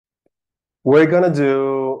We're gonna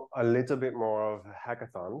do a little bit more of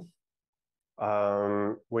hackathons.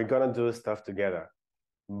 We're gonna do stuff together,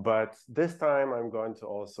 but this time I'm going to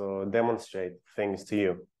also demonstrate things to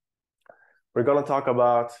you. We're gonna talk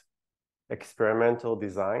about experimental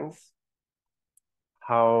designs,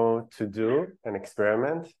 how to do an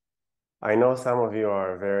experiment. I know some of you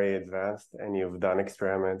are very advanced and you've done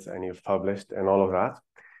experiments and you've published and all of that,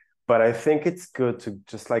 but I think it's good to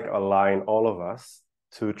just like align all of us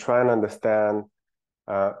to try and understand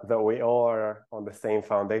that we all are on the same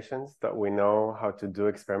foundations, that we know how to do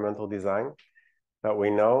experimental design, that we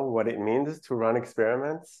know what it means to run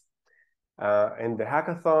experiments. And the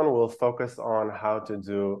hackathon will focus on how to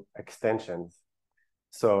do extensions.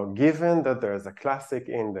 So given that there's a classic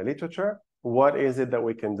in the literature, what is it that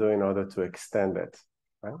we can do in order to extend it,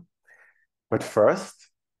 right? But first,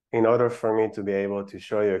 in order for me to be able to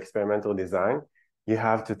show you experimental design, you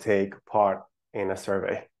have to take part in a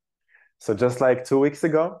survey. So just like 2 weeks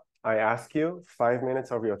ago, I asked you 5 minutes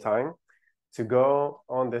of your time to go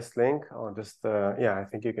on this link, or just, yeah, I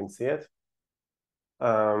think you can see it.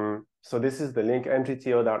 So this is the link,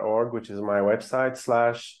 mgto.org, which is my website,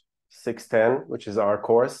 /610, which is our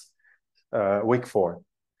course, week 4.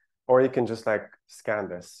 Or you can just like scan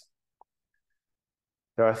this.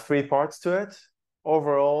 There are 3 parts to it.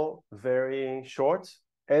 Overall, very short.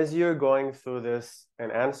 As you're going through this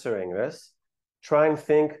and answering this, try and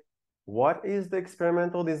think, what is the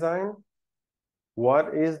experimental design?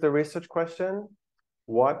 What is the research question?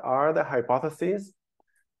 What are the hypotheses?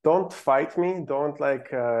 Don't fight me. Don't like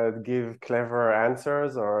give clever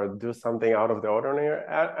answers or do something out of the ordinary.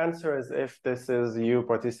 Answer as if this is you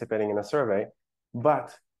participating in a survey,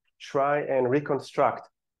 but try and reconstruct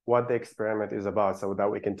what the experiment is about so that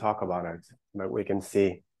we can talk about it, that we can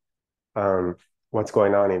see what's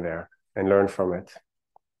going on in there and learn from it.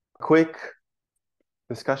 Quick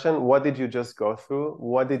discussion. What did you just go through?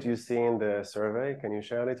 What did you see in the survey? Can you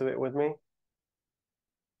share a little bit with me?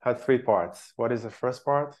 Had 3 parts. What is the first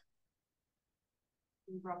part?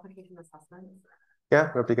 Replication assessment.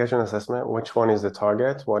 Yeah, replication assessment. Which one is the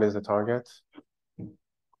target? What is the target?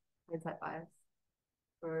 Hindsight bias.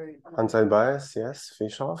 Hindsight bias, yes.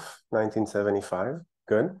 Fishoff, 1975.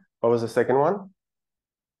 Good. What was the second one?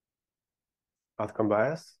 Outcome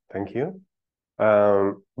bias. Thank you.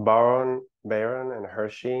 Baron and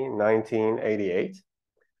Hershey, 1988.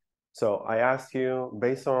 So I asked you,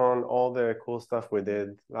 based on all the cool stuff we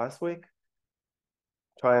did last week,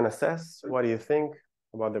 try and assess what do you think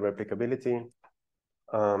about the replicability.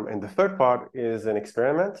 And the third part is an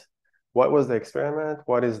experiment. What was the experiment?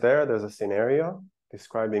 What is there? There's a scenario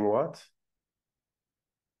describing what?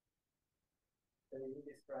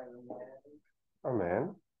 A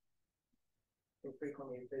man. We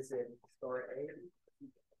frequently visit store A,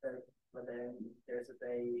 but then there's a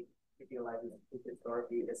day if you like visit store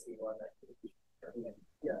B, the C one that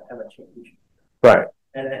have a change. Right.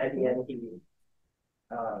 And then at the end he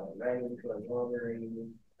ran into a robbery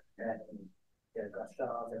and got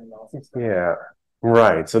shot and also stuff. Yeah.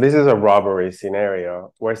 Right. So this is a robbery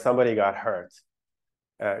scenario where somebody got hurt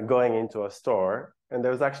going into a store. And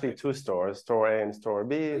there's actually 2 stores, store A and store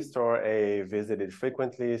B. Store A visited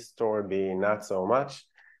frequently, store B not so much.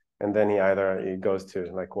 And then he goes to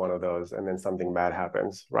like one of those and then something bad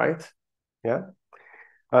happens, right? Yeah.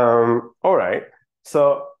 All right.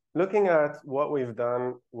 So looking at what we've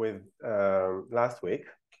done with last week,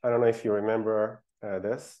 I don't know if you remember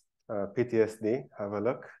this, PTSD, have a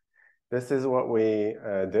look. This is what we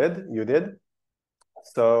you did.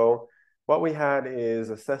 So what we had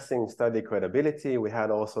is assessing study credibility. We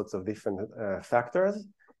had all sorts of different factors.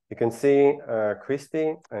 You can see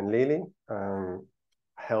Christy and Lily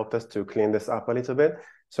helped us to clean this up a little bit.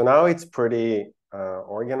 So now it's pretty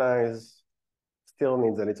organized, still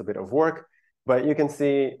needs a little bit of work, but you can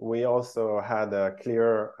see we also had a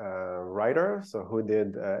clear writer, so who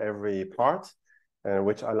did every part,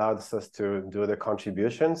 which allowed us to do the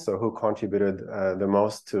contribution. So who contributed the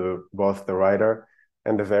most to both the writer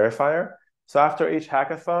and the verifier. So after each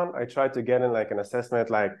hackathon, I tried to get in like an assessment,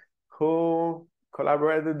 like who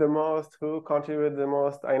collaborated the most, who contributed the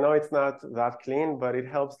most. I know it's not that clean, but it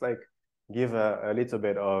helps like give a little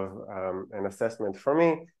bit of an assessment for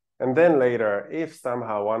me. And then later, if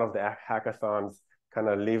somehow one of the hackathons kind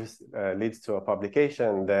of leads to a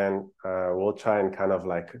publication, then we'll try and kind of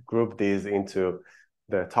like group these into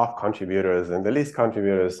the top contributors and the least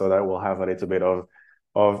contributors so that we'll have a little bit of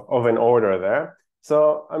an order there.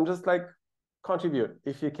 So I'm just like, contribute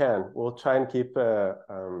if you can. We'll try and keep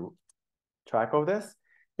track of this.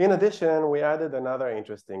 In addition, we added another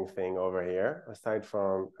interesting thing over here. Aside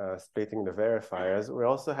from splitting the verifiers, we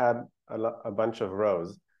also had a bunch of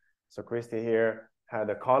rows. So Christy here had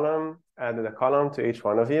a column, added a column to each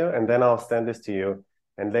one of you, and then I'll send this to you.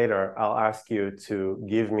 And later I'll ask you to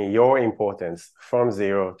give me your importance from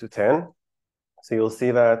 0 to 10. So you'll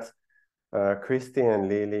see that Christy and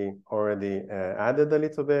Lily already added a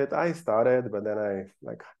little bit. I started, but then I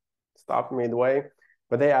like stopped midway,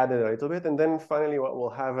 but they added a little bit. And then finally what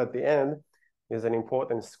we'll have at the end is an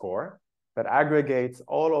importance score that aggregates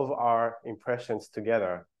all of our impressions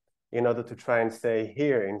together in order to try and say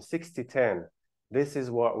here in 60-10, this is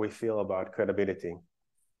what we feel about credibility.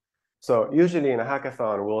 So usually in a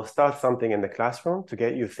hackathon, we'll start something in the classroom to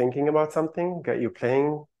get you thinking about something, get you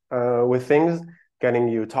playing with things, getting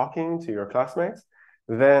you talking to your classmates.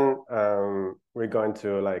 Then we're going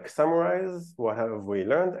to like summarize what have we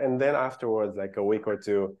learned. And then afterwards, like a week or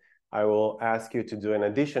two, I will ask you to do an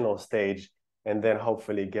additional stage and then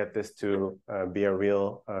hopefully get this to be a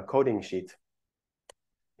real coding sheet.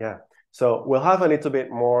 Yeah, so we'll have a little bit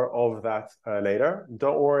more of that later.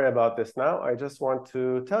 Don't worry about this now. I just want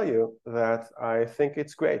to tell you that I think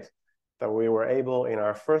it's great that we were able in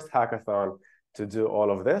our first hackathon to do all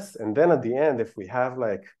of this. And then at the end, if we have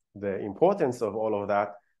like the importance of all of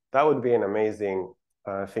that, that would be an amazing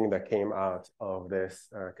thing that came out of this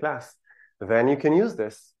class. Then you can use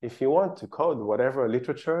this if you want to code whatever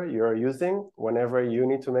literature you're using whenever you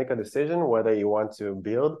need to make a decision, whether you want to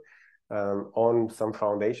build on some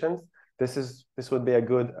foundations. This would be a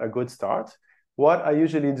good start. What I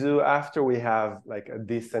usually do after we have like a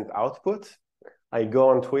decent output, I go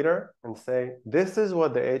on Twitter and say, this is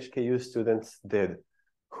what the HKU students did.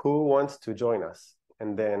 Who wants to join us?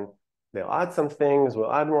 And then they'll add some things,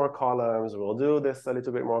 we'll add more columns, we'll do this a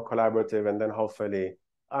little bit more collaborative, and then hopefully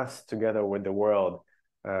us together with the world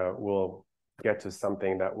will get to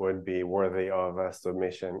something that would be worthy of a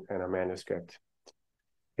submission and a manuscript.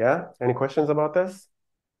 Yeah, any questions about this?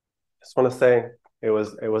 Just want to say it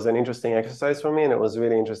was an interesting exercise for me, and it was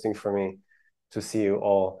really interesting for me to see you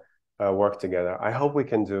all work together. I hope we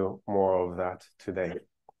can do more of that today.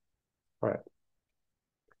 All right.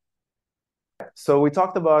 So we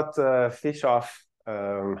talked about Fischoff,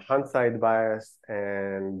 hindsight bias,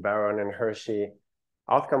 and Baron and Hershey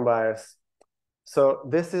outcome bias. So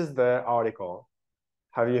this is the article.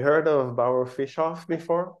 Have you heard of Bauer Fischoff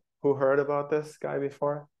before? Who heard about this guy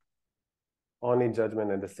before? Only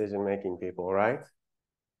judgment and decision-making people, right?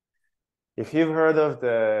 If you've heard of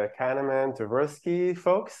the Kahneman, Tversky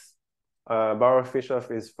folks, Bauer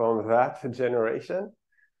Fischoff is from that generation.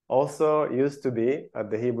 Also used to be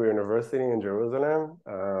at the Hebrew University in Jerusalem.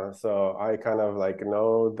 So I kind of like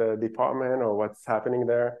know the department or what's happening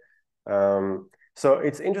there. So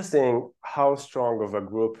it's interesting how strong of a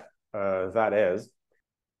group that is.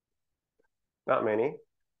 Not many.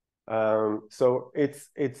 So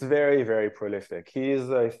it's very, very prolific. He's,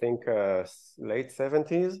 I think, late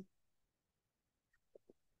 70s.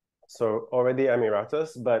 So already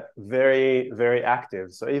Emeritus, but very, very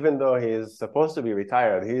active. So even though he's supposed to be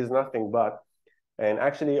retired, he's nothing but. And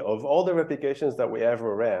actually, of all the replications that we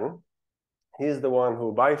ever ran, he's the one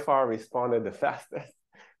who by far responded the fastest.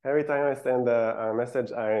 Every time I send a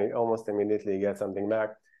message, I almost immediately get something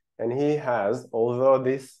back. And he has, although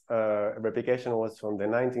this replication was from the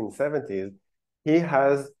 1970s, he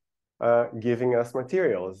has given us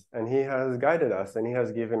materials, and he has guided us, and he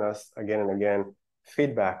has given us again and again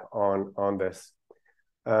feedback on this.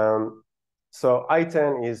 So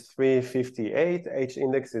I10 is 358, H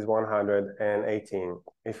index is 118.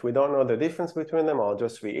 If we don't know the difference between them, I'll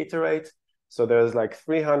just reiterate. So there's like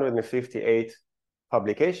 358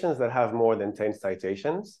 publications that have more than 10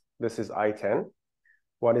 citations. This is I10.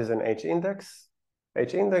 What is an H index?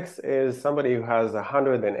 H index is somebody who has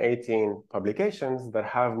 118 publications that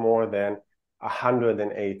have more than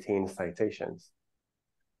 118 citations.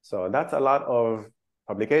 So that's a lot of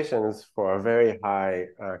publications for a very high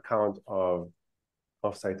count of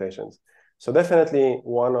citations. So definitely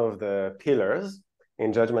one of the pillars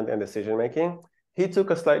in judgment and decision-making. He took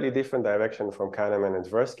a slightly different direction from Kahneman and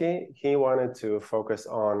Tversky. He wanted to focus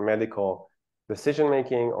on medical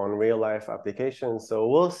decision-making, on real-life applications. So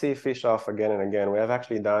we'll see Fischoff again and again. We have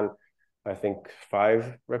actually done, I think,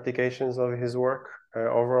 5 replications of his work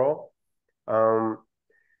overall.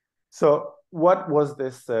 So what was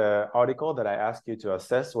this article that I asked you to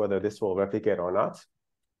assess whether this will replicate or not?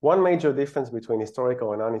 One major difference between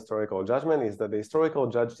historical and non-historical judgment is that the historical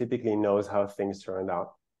judge typically knows how things turned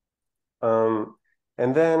out.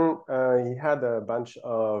 And then he had a bunch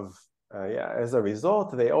of, as a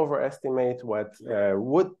result, they overestimate what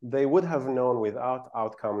they would have known without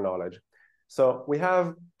outcome knowledge. So we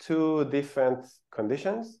have 2 different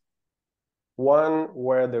conditions. One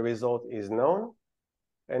where the result is known,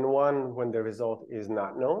 and one when the result is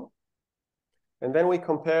not known. And then we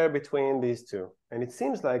compare between these two. And it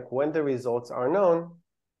seems like when the results are known,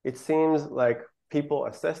 it seems like people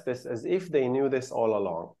assess this as if they knew this all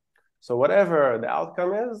along. So whatever the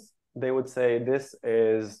outcome is, they would say this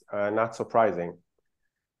is not surprising.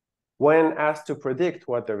 When asked to predict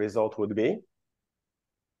what the result would be,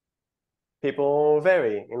 people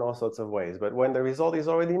vary in all sorts of ways. But when the result is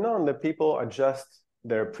already known, the people adjust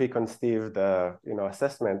their preconceived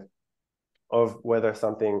assessment of whether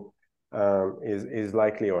something is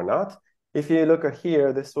likely or not. If you look at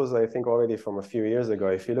here, this was, I think, already from a few years ago.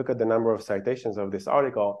 If you look at the number of citations of this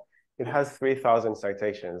article, it has 3,000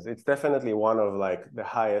 citations. It's definitely one of like the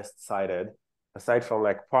highest cited, aside from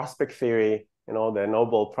like prospect theory and all the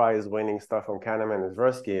Nobel Prize winning stuff from Kahneman and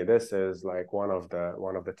Tversky. This is like one of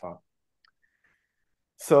the top.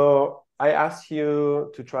 So I asked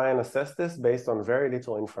you to try and assess this based on very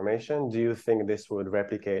little information. Do you think this would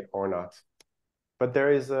replicate or not? But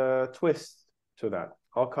there is a twist to that.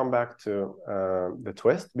 I'll come back to the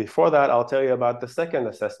twist. Before that, I'll tell you about the second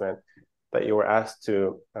assessment that you were asked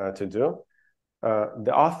to do.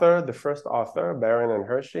 The author, the first author, Barron and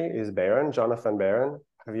Hershey, is Barron, Jonathan Barron.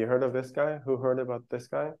 Have you heard of this guy? Who heard about this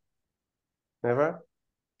guy? Never?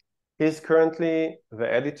 He's currently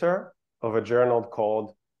the editor of a journal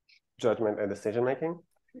called Judgment and Decision Making.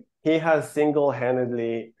 He has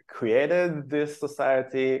single-handedly created this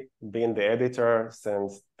society, been the editor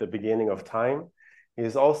since the beginning of time.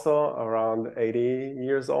 He's also around 80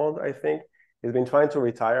 years old, I think. He's been trying to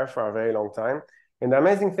retire for a very long time. And the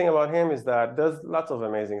amazing thing about him is that there's lots of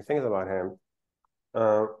amazing things about him.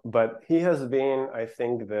 But he has been, I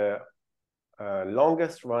think, the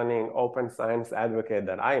longest running open science advocate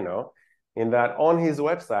that I know, in that on his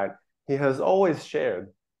website, he has always shared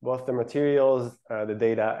both the materials, the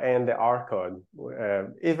data, and the R code.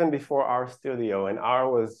 Even before RStudio, and R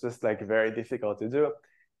was just like very difficult to do,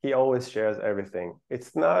 he always shares everything. It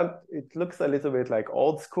looks a little bit like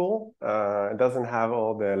old school. It doesn't have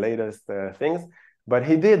all the latest things, but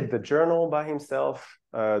he did the journal by himself,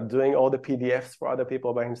 doing all the PDFs for other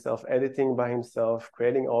people by himself, editing by himself,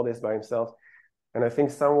 creating all this by himself. And I think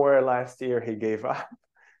somewhere last year he gave up,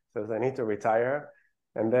 says I need to retire.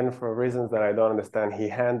 And then for reasons that I don't understand, he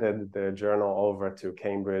handed the journal over to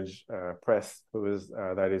Cambridge Press,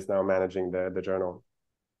 that is now managing the journal.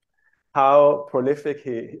 How prolific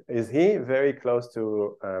is he? Very close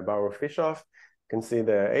to Baruch Fischoff. You can see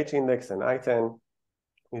the H-index and I-10.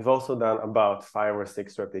 We've also done about 5 or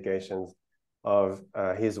 6 replications of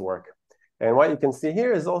his work. And what you can see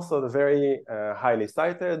here is also the very highly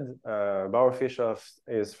cited. Baruch Fischoff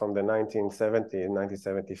is from the 1970s,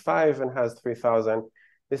 1975, and has 3,000.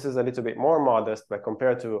 This is a little bit more modest, but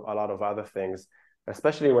compared to a lot of other things,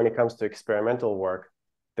 especially when it comes to experimental work,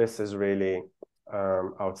 this is really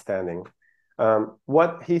outstanding.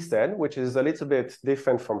 What he said, which is a little bit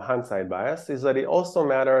different from hindsight bias, is that it also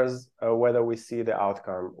matters whether we see the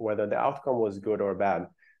outcome, whether the outcome was good or bad.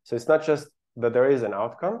 So it's not just that there is an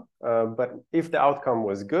outcome, but if the outcome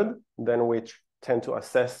was good, then we tend to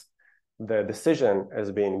assess the decision as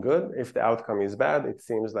being good. If the outcome is bad, it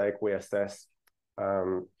seems like we assess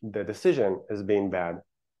the decision as being bad.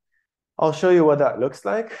 I'll show you what that looks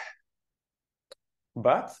like.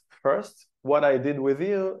 But first, what I did with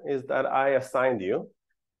you is that I assigned you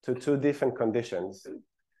to 2 different conditions.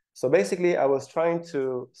 So basically, I was trying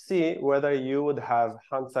to see whether you would have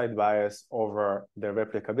hindsight bias over the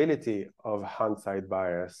replicability of hindsight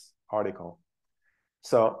bias article.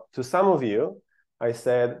 So to some of you, I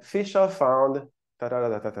said, Fischoff found,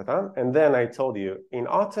 and then I told you, in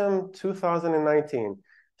autumn 2019,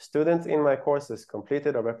 students in my courses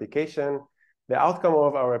completed a replication. The outcome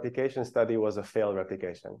of our replication study was a failed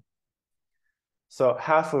replication. So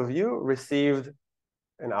half of you received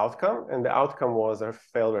an outcome, and the outcome was a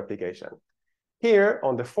failed replication. Here,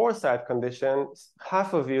 on the foresight condition,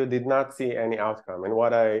 half of you did not see any outcome. And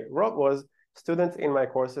what I wrote was, students in my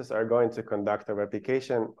courses are going to conduct a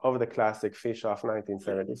replication of the classic Fischoff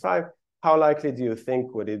 1975. How likely do you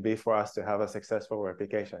think would it be for us to have a successful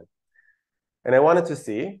replication? And I wanted to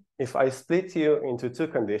see if I split you into 2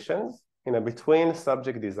 conditions in a between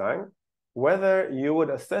subject design, whether you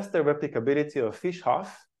would assess the replicability of Fischoff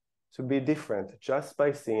to be different just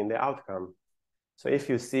by seeing the outcome. So if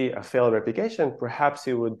you see a failed replication, perhaps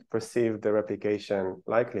you would perceive the replication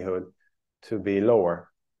likelihood to be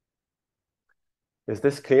lower. Is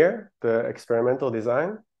this clear, the experimental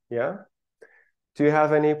design? Yeah? Do you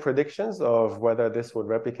have any predictions of whether this would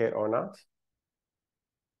replicate or not?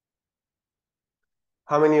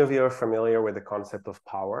 How many of you are familiar with the concept of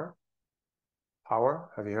power? Power,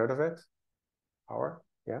 have you heard of it? Power,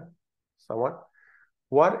 yeah, someone?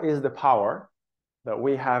 What is the power that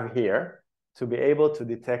we have here to be able to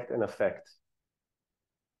detect an effect.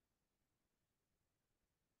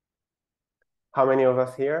 How many of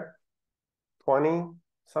us here? 20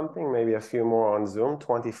 something, maybe a few more on Zoom,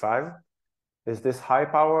 25. Is this high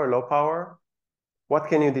power, low power? What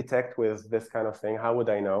can you detect with this kind of thing? How would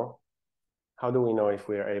I know? How do we know if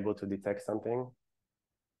we are able to detect something?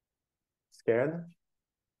 Scared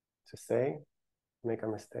to say? Make a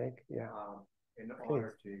mistake? Yeah. In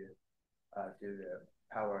order to do the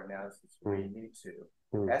power analysis, we need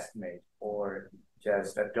to estimate or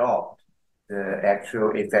just adopt the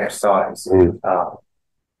actual effect size.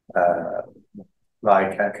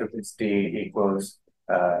 Like capacity equals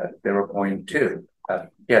 0.2.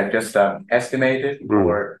 Yeah, just estimated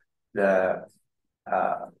or the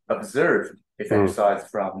observed effect size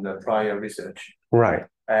from the prior research. Right.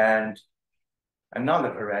 And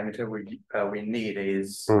another parameter we need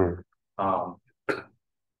is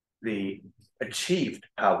the achieved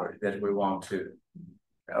power that we want to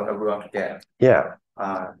get. Yeah.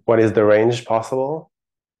 What is the range possible?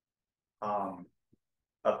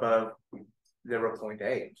 Above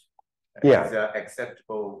 0.8. Yeah. Is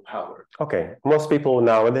acceptable power. Okay. Most people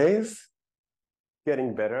nowadays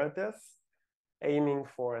getting better at this, aiming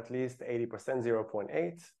for at least 80%,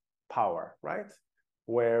 0.8 power, right?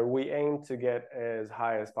 Where we aim to get as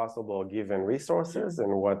high as possible given resources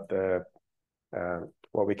and what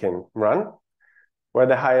we can run. Where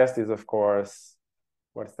the highest is, of course,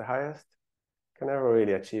 what's the highest? Can never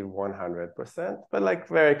really achieve 100%, but like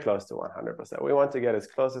very close to 100%. We want to get as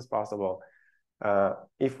close as possible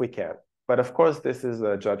if we can. But of course, this is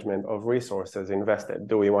a judgment of resources invested.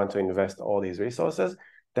 Do we want to invest all these resources?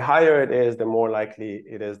 The higher it is, the more likely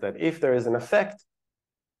it is that if there is an effect,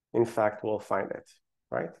 in fact, we'll find it,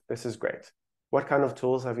 right? This is great. What kind of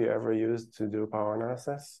tools have you ever used to do power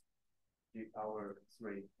analysis? G-Power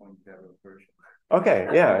 3.0 version. Okay,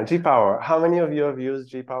 yeah, G-Power. How many of you have used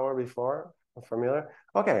G-Power before? Familiar?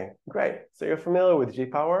 Okay, great. So you're familiar with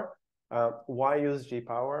G-Power. Why use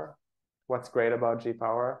G-Power? What's great about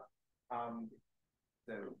G-Power?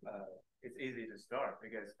 It's easy to start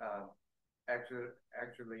because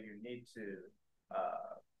actually you need to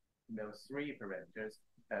know three parameters.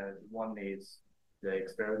 One is the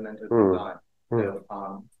experimental design.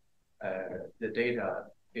 So the data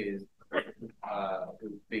is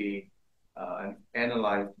would be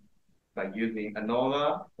analyzed by using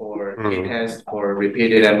ANOVA or t-test or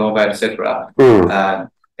repeated ANOVA, etc.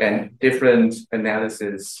 And different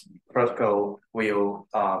analysis protocol will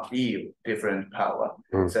yield different power.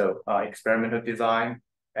 So experimental design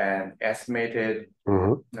and estimated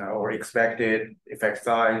or expected effect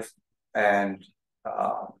size and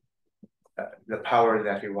the power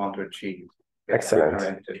that you want to achieve.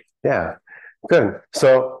 Excellent. Yeah, good.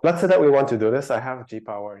 So let's say that we want to do this. I have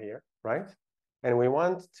G-Power here, right? And we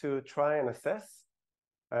want to try and assess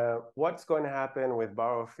what's going to happen with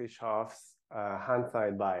Barrow-Fischoff's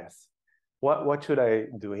hindsight bias. What should I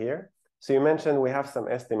do here? So you mentioned we have some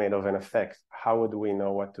estimate of an effect. How would we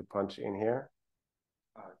know what to punch in here?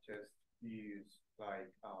 Just use like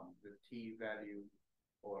the t-value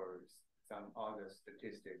or some other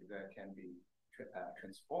statistic that can be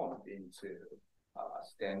transformed into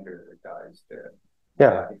standardized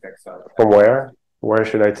effect size. From where? Where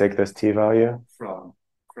should I take this t-value? From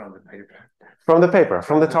the paper. From the paper,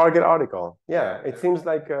 from the target article. Yeah, it seems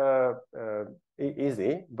like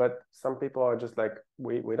easy, but some people are just like,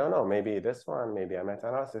 we don't know, maybe this one, maybe a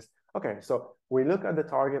meta-analysis. Okay, so we look at the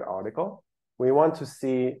target article. We want to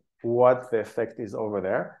see what the effect is over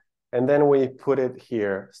there. And then we put it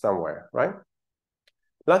here somewhere, right?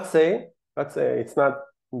 Let's say it's not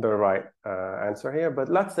the right answer here, but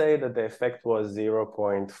let's say that the effect was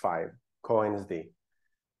 0.5 Cohen's d.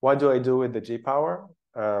 What do I do with the G-Power?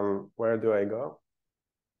 Where do I go?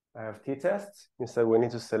 I have t-tests. You said we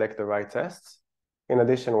need to select the right tests. In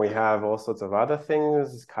addition, we have all sorts of other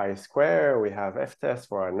things, chi-square, we have f-tests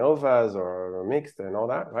for ANOVAs or mixed and all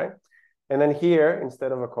that, right? And then here,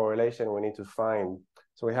 instead of a correlation, we need to find,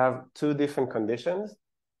 so we have two different conditions,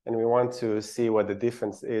 and we want to see what the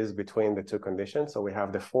difference is between the two conditions. So we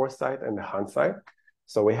have the foresight and the hindsight.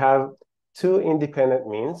 So we have two independent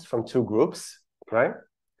means from two groups, right?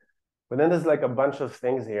 But then there's like a bunch of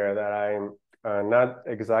things here that I'm not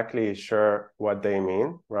exactly sure what they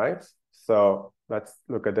mean, right? So let's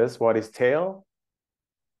look at this. What is tail?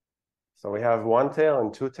 So we have one tail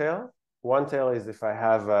and two tail. One tail is if I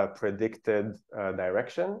have a predicted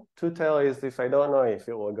direction. Two tail is if I don't know if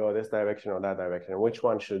it will go this direction or that direction, which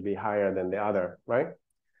one should be higher than the other, right?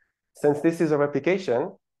 Since this is a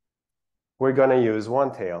replication, we're going to use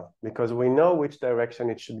one tail because we know which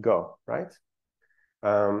direction it should go, right?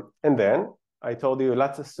 And then I told you,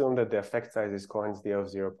 let's assume that the effect size is Cohen's d of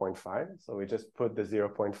 0.5. So we just put the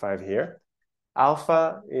 0.5 here.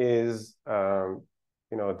 Alpha is,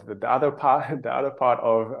 you know, the other part,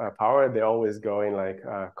 of power, they always go in like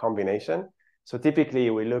combination. So typically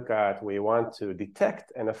we want to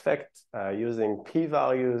detect an effect using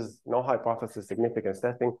p-values, no hypothesis significance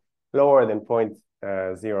testing, lower than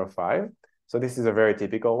 0.05. So this is a very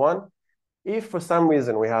typical one. If for some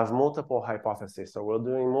reason we have multiple hypotheses, so we're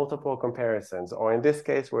doing multiple comparisons, or in this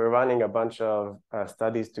case, we're running a bunch of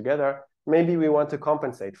studies together, maybe we want to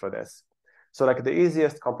compensate for this. So like the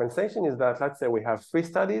easiest compensation is that, let's say we have 3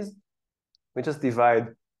 studies, we just divide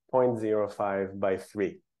 0.05 by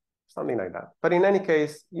 3, something like that. But in any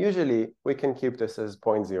case, usually we can keep this as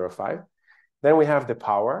 0.05. Then we have the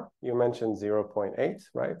power. You mentioned 0.8,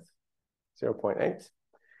 right? 0.8.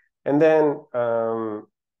 And then,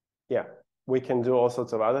 yeah, we can do all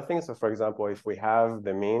sorts of other things. So for example, if we have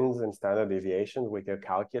the means and standard deviations, we can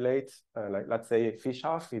calculate, like let's say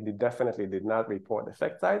Fishoff, he definitely did not report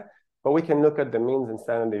effect size, but we can look at the means and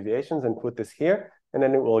standard deviations and put this here, and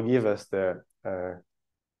then it will give us the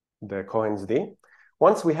Cohen's d.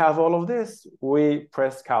 Once we have all of this, we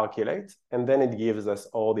press calculate, and then it gives us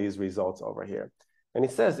all these results over here. And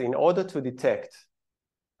it says, in order to detect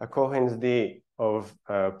a Cohen's d of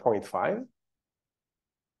 0.5,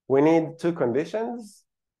 we need 2 conditions,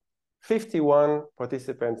 51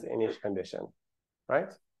 participants in each condition,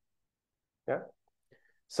 right? Yeah.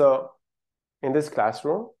 So in this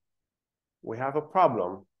classroom, we have a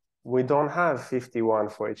problem. We don't have 51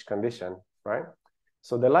 for each condition, right?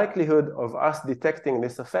 So the likelihood of us detecting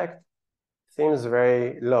this effect seems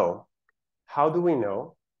very low. How do we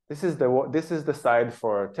know? This is the side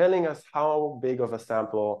for telling us how big of a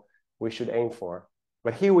sample we should aim for.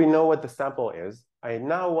 But here we know what the sample is. I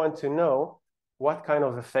now want to know what kind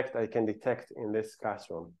of effect I can detect in this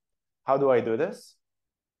classroom. How do I do this?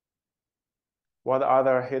 What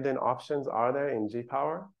other hidden options are there in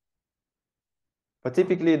G-power? But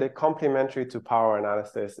typically, the complementary to power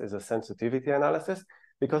analysis is a sensitivity analysis,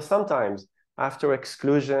 because sometimes after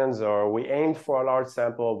exclusions, or we aimed for a large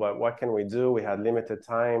sample, but what can we do? We had limited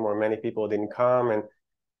time, or many people didn't come. And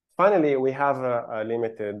finally, we have a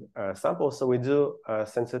limited sample, so we do a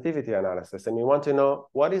sensitivity analysis. And we want to know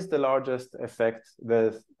what is the largest effect,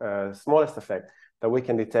 the smallest effect that we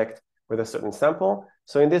can detect with a certain sample.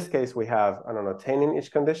 So in this case, we have, I don't know, 10 in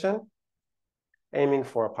each condition, aiming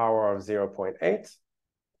for a power of 0.8.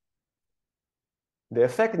 The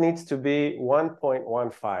effect needs to be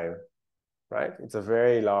 1.15, right? It's a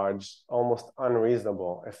very large, almost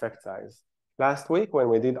unreasonable effect size. Last week, when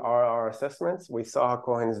we did our assessments, we saw a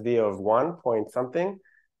Cohen's d of 1 point something,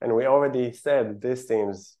 and we already said this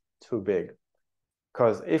seems too big.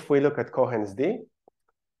 Because if we look at Cohen's d,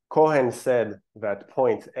 Cohen said that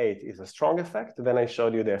 0.8 is a strong effect. Then I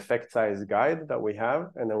showed you the effect size guide that we have,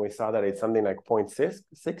 and then we saw that it's something like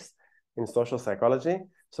 0.6 in social psychology.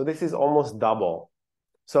 So this is almost double.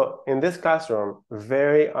 So in this classroom,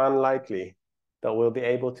 very unlikely that we'll be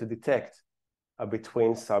able to detect a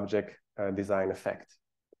between subject design effect.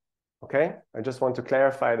 Okay, I just want to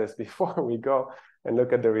clarify this before we go and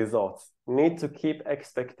look at the results. Need to keep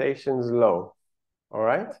expectations low. All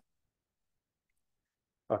right?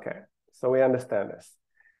 Okay, so we understand this.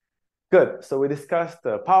 Good, so we discussed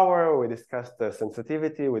the power, we discussed the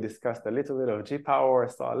sensitivity, we discussed a little bit of G-power,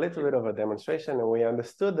 saw a little bit of a demonstration, and we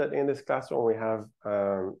understood that in this classroom we have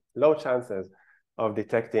low chances of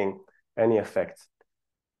detecting any effects.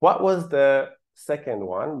 What was the second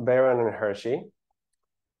one, Barron and Hershey?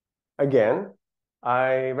 Again,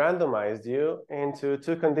 I randomized you into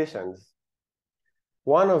 2 conditions.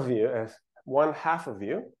 One half of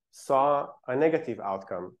you saw a negative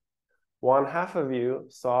outcome. One half of you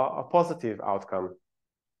saw a positive outcome,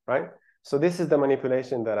 right? So this is the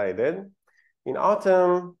manipulation that I did. In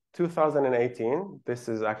autumn 2018, this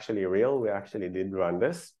is actually real. We actually did run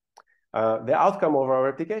this. The outcome of our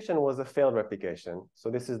replication was a failed replication.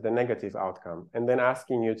 So this is the negative outcome. And then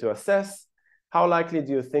asking you to assess how likely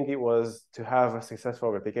do you think it was to have a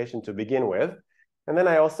successful replication to begin with. And then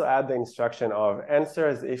I also add the instruction of answer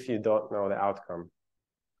as if you don't know the outcome.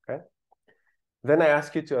 Okay. Then I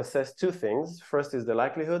ask you to assess 2 things. First is the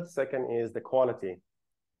likelihood. Second is the quality.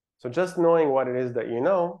 So just knowing what it is that you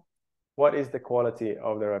know, what is the quality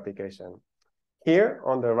of the replication? Here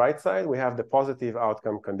on the right side, we have the positive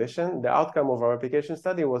outcome condition. The outcome of our replication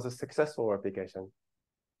study was a successful replication.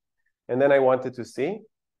 And then I wanted to see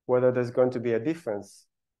whether there's going to be a difference,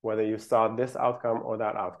 whether you saw this outcome or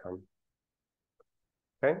that outcome.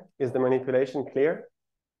 Okay, is the manipulation clear?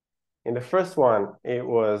 In the first one, it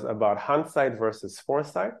was about hindsight versus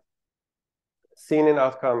foresight. seen in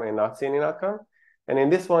outcome and not seen in outcome. And in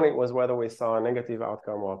this one, it was whether we saw a negative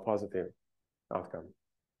outcome or a positive outcome.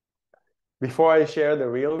 Before I share the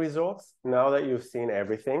real results, now that you've seen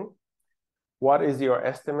everything, what is your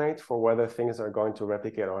estimate for whether things are going to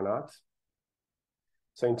replicate or not?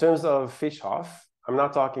 So in terms of Fishoff, I'm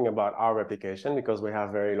not talking about our replication because we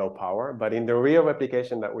have very low power, but in the real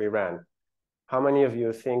replication that we ran, how many of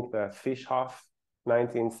you think that Fishoff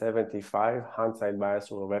 1975 hindsight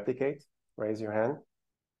bias will replicate? Raise your hand.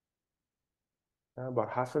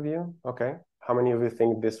 About half of you. Okay. How many of you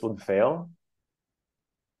think this would fail?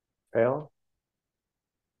 Fail?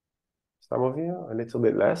 Some of you, a little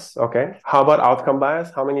bit less. Okay. How about outcome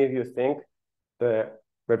bias? How many of you think the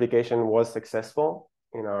replication was successful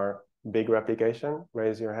in our big replication?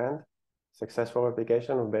 Raise your hand. Successful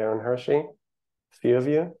replication of Bayer and Hershey. A few of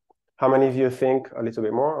you. How many of you think a little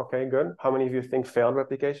bit more? Okay, good. How many of you think failed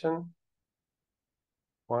replication?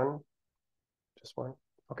 One? Just one?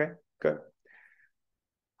 Okay, good.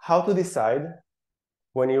 How to decide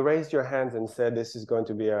when you raised your hands and said this is going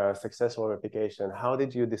to be a successful replication? How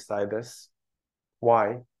did you decide this?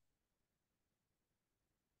 Why?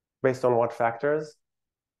 Based on what factors?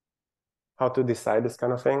 How to decide this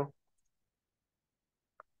kind of thing?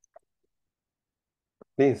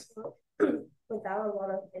 Please. Without a lot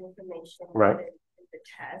of information Right. in the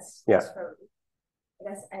test, Yeah. just from, I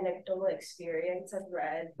guess, anecdotal experience, I've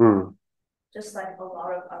read just like a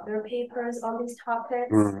lot of other papers on these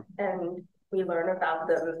topics, and we learn about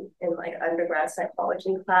them in like undergrad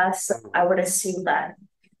psychology class. So I would assume that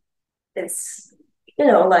it's, you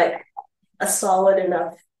know, like a solid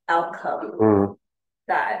enough outcome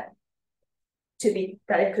that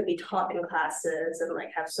it could be taught in classes and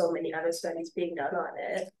like have so many other studies being done on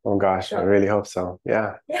it. Oh gosh, So, I really hope so.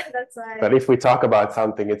 Yeah. Yeah, that's why. But if we talk about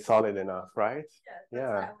something, it's solid enough, right?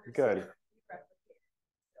 Yeah, good.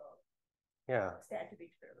 Yeah. Stand to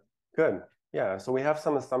be true. Good. Yeah. So we have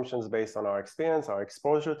some assumptions based on our experience, our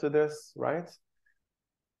exposure to this, right?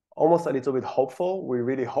 Almost a little bit hopeful. We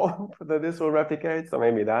really hope that this will replicate. So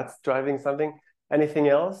maybe that's driving something. Anything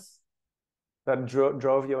else that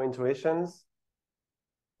drove your intuitions?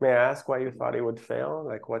 May I ask why you thought it would fail?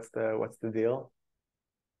 Like, what's the deal?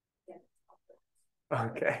 Yeah.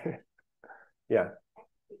 Okay. Yeah.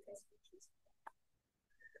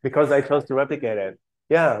 Because I chose to replicate it.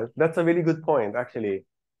 Yeah, that's a really good point, actually.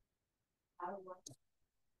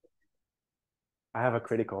 I have a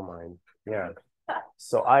critical mind. Yeah.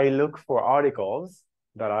 So I look for articles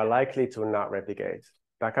that are likely to not replicate.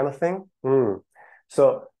 That kind of thing.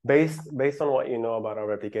 So based on what you know about our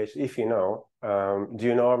replication, if you know, do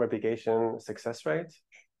you know our replication success rate?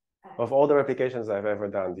 Of all the replications I've ever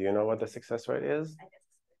done, do you know what the success rate is?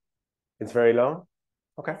 It's very low?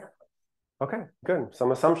 Okay. Okay, good.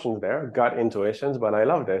 Some assumptions there, gut intuitions, but I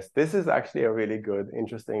love this. This is actually a really good,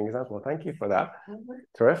 interesting example. Thank you for that.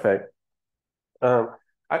 Terrific.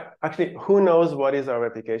 Actually, who knows what is our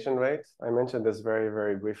replication rate? I mentioned this very,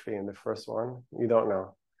 very briefly in the first one. You don't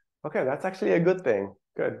know. Okay, that's actually a good thing.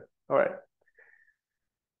 Good. All right.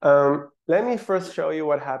 Let me first show you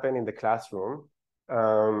what happened in the classroom,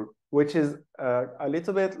 which is a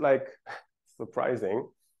little bit like surprising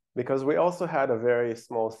because we also had a very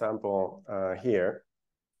small sample here,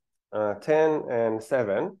 10 and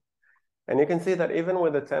 7. And you can see that even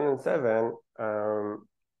with the 10 and 7,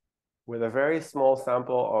 with a very small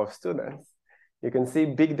sample of students, you can see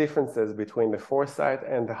big differences between the foresight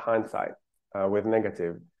and the hindsight with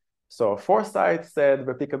negative. So foresight said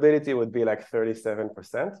replicability would be like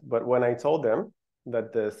 37%, but when I told them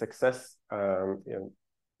that the success,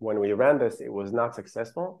 when we ran this, it was not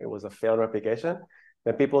successful, it was a failed replication,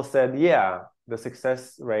 then people said, yeah, the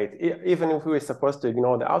success rate, even if we were supposed to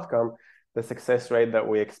ignore the outcome, the success rate that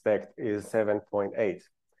we expect is 7.8.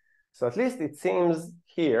 So at least it seems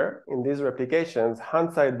here in these replications,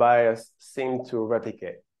 hindsight bias seemed to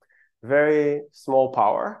replicate. Very small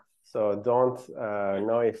power. So don't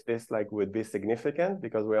know if this like would be significant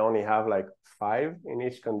because we only have like 5 in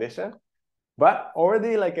each condition, but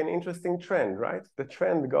already like an interesting trend, right? The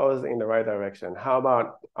trend goes in the right direction. How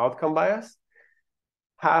about outcome bias?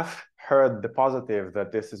 Half heard the positive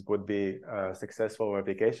that this would be a successful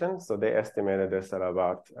replication. So they estimated this at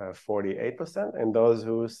about 48%. And those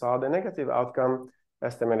who saw the negative outcome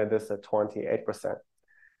estimated this at 28%.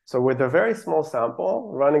 So with a very small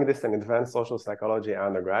sample, running this in advanced social psychology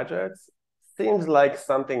undergraduates seems like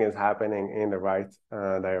something is happening in the right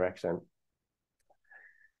direction.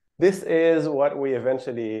 This is what we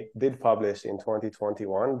eventually did publish in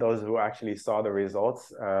 2021. Those who actually saw the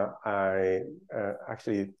results, all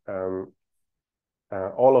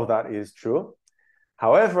of that is true.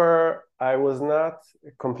 However, I was not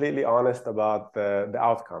completely honest about the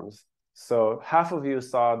outcomes. So half of you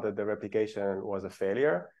saw that the replication was a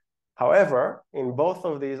failure. However, in both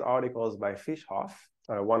of these articles by Fischhoff,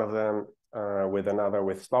 one of them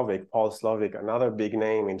with Slovik, Paul Slovik, another big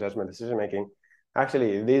name in judgment decision-making,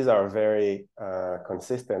 actually, these are very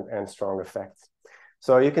consistent and strong effects.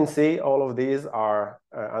 So you can see all of these are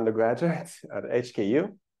undergraduates at HKU.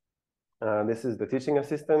 This is the teaching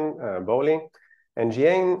assistant, Bowling. And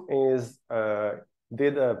Jian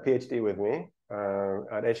did a PhD with me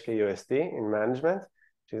at HKUST in management.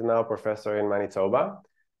 She's now a professor in Manitoba.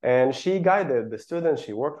 And she guided the students,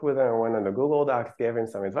 she worked with them, went on the Google Docs, gave them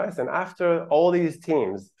some advice. And after all these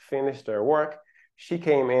teams finished their work, she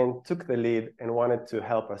came in, took the lead, and wanted to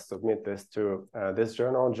help us submit this to this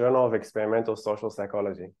journal, Journal of Experimental Social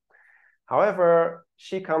Psychology. However,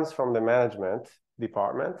 she comes from the management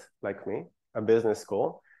department, like me, a business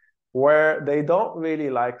school, where they don't really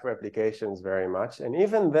like replications very much. And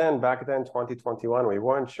even then, back then, 2021, we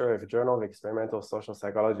weren't sure if Journal of Experimental Social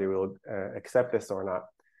Psychology will accept this or not.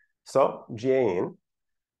 So Jian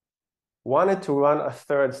wanted to run a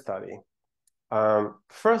third study.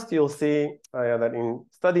 First, you'll see that in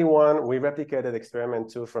study 1, we replicated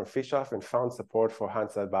experiment 2 from Fischhoff and found support for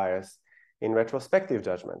hindsight bias in retrospective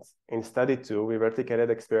judgments. In study 2, we replicated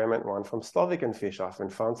experiment 1 from Slovik and Fischhoff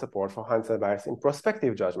and found support for hindsight bias in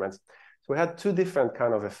prospective judgments. So we had 2 different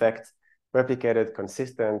kind of effects, replicated,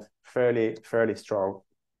 consistent, fairly strong.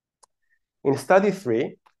 In study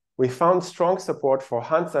 3, we found strong support for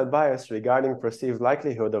hindsight bias regarding perceived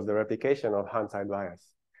likelihood of the replication of hindsight bias.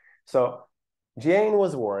 So Jian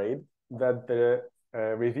was worried that the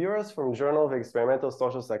reviewers from Journal of Experimental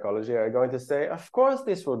Social Psychology are going to say, of course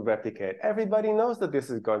this would replicate. Everybody knows that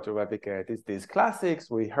this is going to replicate. It's these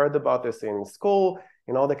classics. We heard about this in school,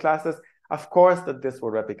 in all the classes. Of course that this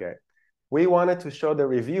will replicate. We wanted to show the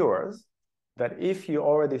reviewers that if you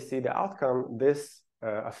already see the outcome, this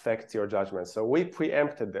affects your judgment. So we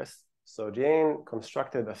preempted this. So Jian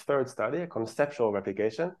constructed a third study, a conceptual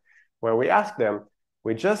replication, where we asked them,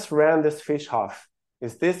 we just ran this Fischhoff.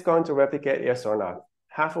 Is this going to replicate, yes or not?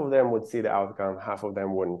 Half of them would see the outcome, half of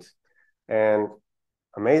them wouldn't. And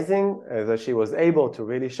amazing that she was able to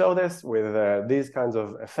really show this with these kinds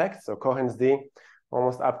of effects. So Cohen's d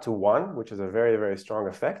almost up to 1, which is a very strong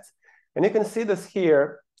effect. And you can see this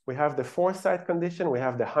here. We have the foresight condition, we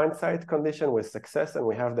have the hindsight condition with success, and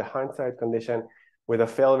we have the hindsight condition with a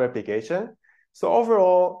failed replication. So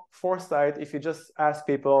overall, foresight, if you just ask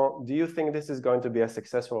people, do you think this is going to be a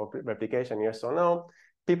successful replication, yes or no?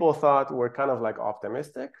 People thought we're kind of like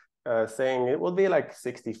optimistic, saying it will be like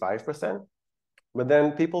 65%. But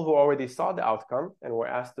then people who already saw the outcome and were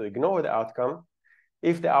asked to ignore the outcome,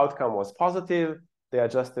 if the outcome was positive, they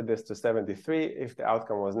adjusted this to 73. If the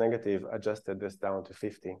outcome was negative, adjusted this down to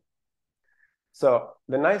 50. So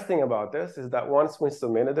the nice thing about this is that once we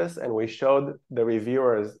submitted this and we showed the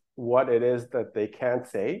reviewers what it is that they can't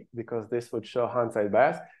say, because this would show hindsight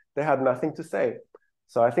bias, they had nothing to say.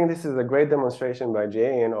 So I think this is a great demonstration by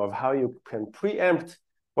Jian of how you can preempt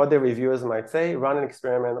what the reviewers might say, run an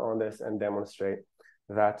experiment on this, and demonstrate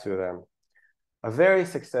that to them. A very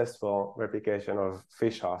successful replication of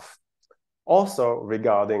Fischhoff. Also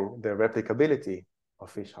regarding the replicability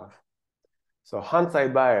of Fischhoff. So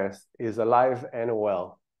hindsight bias is alive and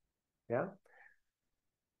well. Yeah.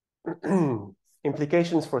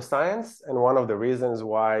 Implications for science, and one of the reasons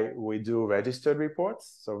why we do registered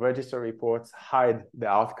reports. So registered reports hide the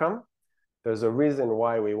outcome. There's a reason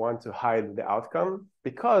why we want to hide the outcome,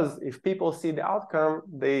 because if people see the outcome,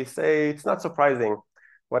 they say it's not surprising.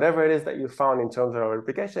 Whatever it is that you found in terms of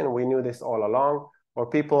replication, we knew this all along, or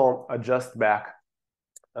people adjust back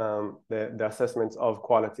the assessments of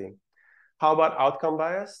quality. How about outcome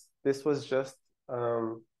bias? This was just,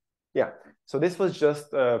 so this was just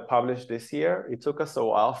published this year. It took us a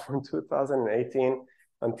while from 2018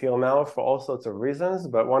 until now for all sorts of reasons.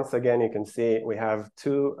 But once again, you can see we have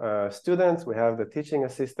 2 students, we have the teaching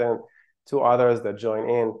assistant, 2 others that join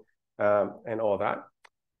in and all that.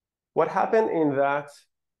 What happened in that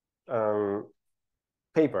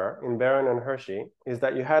paper in Barron and Hershey is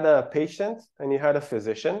that you had a patient and you had a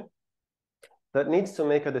physician that needs to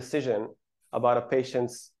make a decision about a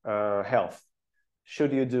patient's health.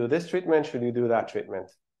 Should you do this treatment? Should you do that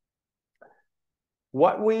treatment?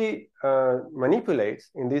 What we manipulate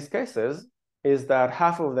in these cases is that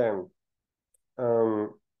half of them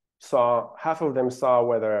saw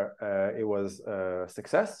whether it was a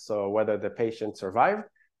success, so whether the patient survived,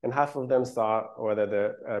 and half of them saw whether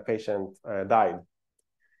the patient died.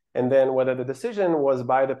 And then whether the decision was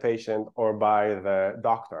by the patient or by the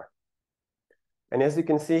doctor. And as you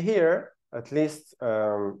can see here, at least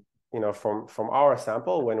from our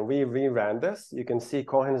sample, when we reran this, you can see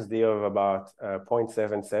Cohen's d of about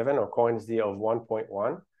 0.77 or Cohen's d of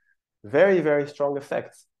 1.1. Very, very strong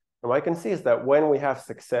effects. And what I can see is that when we have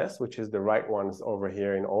success, which is the right ones over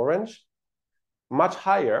here in orange, much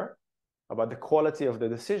higher about the quality of the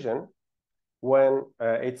decision when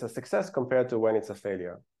it's a success compared to when it's a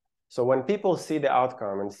failure. So when people see the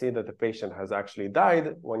outcome and see that the patient has actually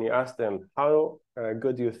died, when you ask them, how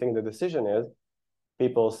good do you think the decision is?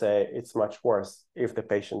 People say it's much worse if the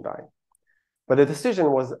patient died. But the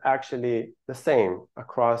decision was actually the same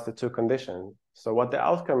across the two conditions. So what the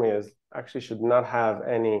outcome is actually should not have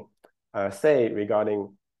any say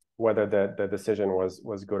regarding whether the decision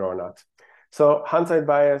was good or not. So hindsight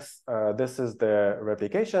bias, this is the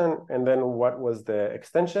replication. And then what was the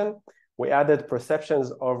extension? We added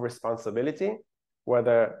perceptions of responsibility,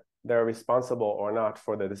 whether they're responsible or not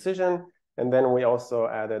for the decision. And then we also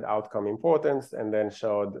added outcome importance and then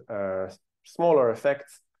showed smaller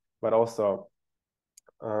effects, but also,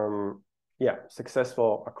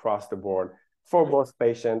 successful across the board for both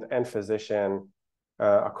patient and physician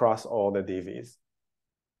across all the DVs.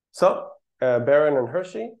 So Barron and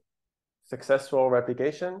Hershey, successful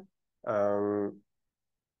replication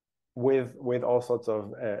with all sorts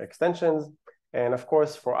of extensions. And of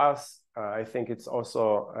course, for us, I think it's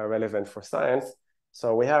also relevant for science.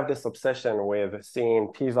 So we have this obsession with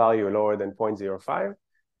seeing p-value lower than 0.05.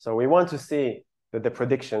 So we want to see that the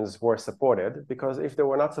predictions were supported, because if they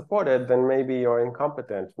were not supported, then maybe you're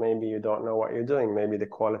incompetent. Maybe you don't know what you're doing. Maybe the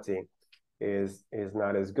quality is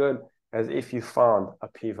not as good as if you found a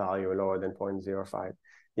p-value lower than 0.05.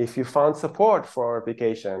 If you found support for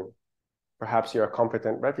replication, perhaps you're a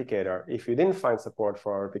competent replicator. If you didn't find support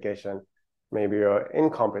for replication, maybe you're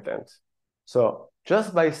incompetent. So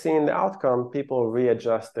just by seeing the outcome, people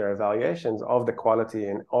readjust their evaluations of the quality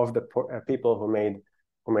and of the people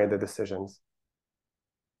who made the decisions.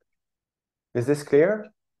 Is this clear?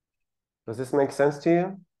 Does this make sense to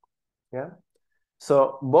you? Yeah.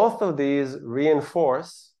 So both of these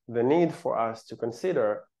reinforce the need for us to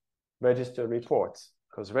consider registered reports,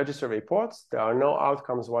 because registered reports, there are no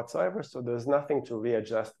outcomes whatsoever. So there's nothing to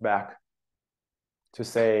readjust back to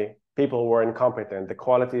say people were incompetent, the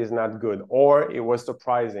quality is not good, or it was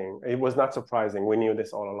surprising. It was not surprising. We knew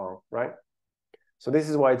this all along, right? So this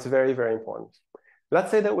is why it's very, very important. Let's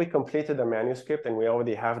say that we completed a manuscript and we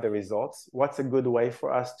already have the results. What's a good way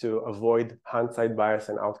for us to avoid hindsight bias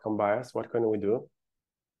and outcome bias? What can we do?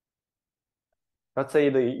 Let's say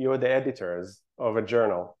you're the editors of a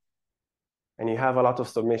journal and you have a lot of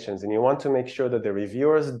submissions and you want to make sure that the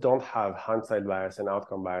reviewers don't have hindsight bias and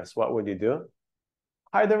outcome bias. What would you do?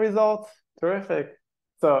 Hide the results. Terrific.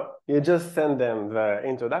 So you just send them the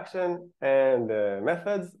introduction and the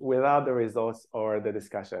methods without the results or the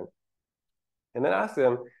discussion. And then ask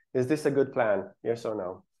them, is this a good plan? Yes or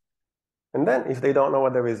no? And then if they don't know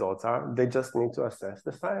what the results are, they just need to assess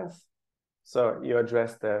the science. So you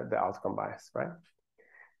address the outcome bias, right?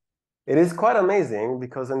 It is quite amazing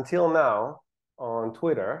because until now on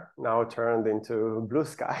Twitter, now turned into Blue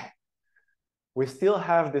Sky, we still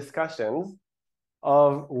have discussions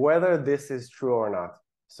of whether this is true or not.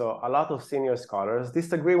 So a lot of senior scholars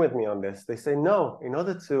disagree with me on this. They say, no, in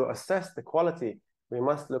order to assess the quality, we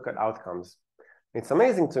must look at outcomes. It's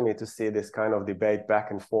amazing to me to see this kind of debate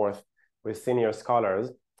back and forth with senior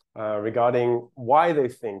scholars regarding why they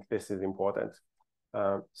think this is important.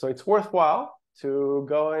 So it's worthwhile to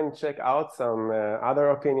go and check out some other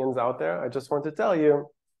opinions out there. I just want to tell you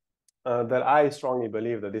that I strongly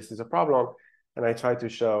believe that this is a problem, and I try to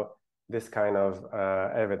show this kind of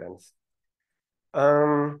evidence.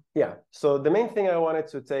 So the main thing I wanted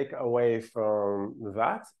to take away from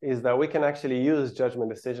that is that we can actually use judgment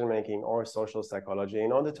decision-making or social psychology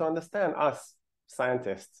in order to understand us,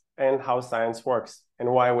 scientists, and how science works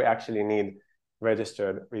and why we actually need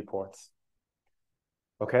registered reports.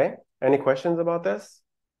 Okay, any questions about this?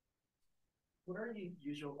 What are the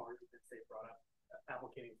usual arguments they brought up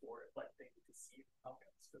advocating for it, like they need to see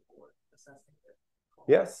outcomes before assessing it?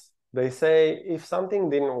 Yes, they say if something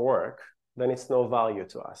didn't work, then it's no value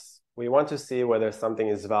to us. We want to see whether something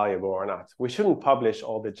is valuable or not. We shouldn't publish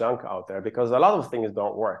all the junk out there because a lot of things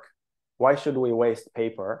don't work. Why should we waste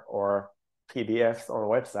paper or PDFs on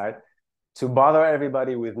a website to bother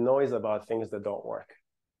everybody with noise about things that don't work?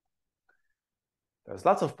 There's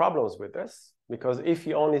lots of problems with this because if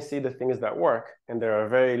you only see the things that work and there are a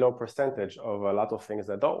very low percentage of a lot of things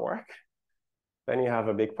that don't work, then you have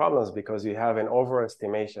a big problems because you have an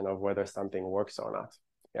overestimation of whether something works or not.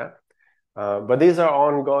 Yeah. But these are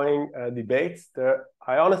ongoing debates.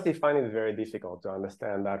 I honestly find it very difficult to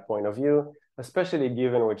understand that point of view. especially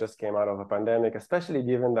given we just came out of a pandemic, especially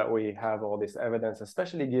given that we have all this evidence,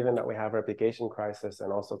 especially given that we have replication crisis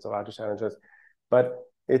and all sorts of other challenges. But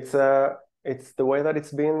it's the way that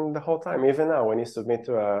it's been the whole time. Even now, when you submit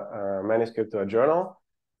to a manuscript to a journal,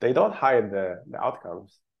 they don't hide the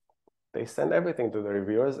outcomes. They send everything to the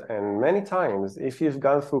reviewers. And many times, if you've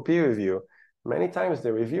gone through peer review, many times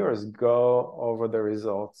the reviewers go over the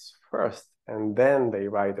results first, and then they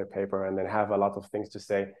write a paper and then have a lot of things to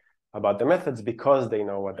say about the methods because they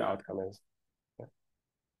know what the outcome is. Yeah.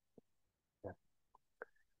 Yeah.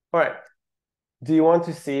 All right. Do you want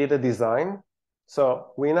to see the design?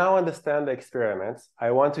 So we now understand the experiments.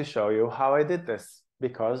 I want to show you how I did this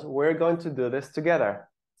because we're going to do this together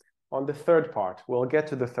on the third part. We'll get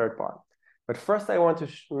to the third part. But first, I want to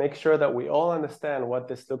make sure that we all understand what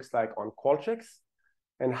this looks like on Qualtrics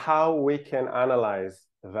and how we can analyze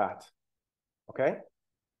that. Okay?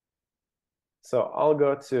 So I'll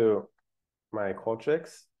go to my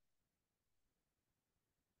Qualtrics.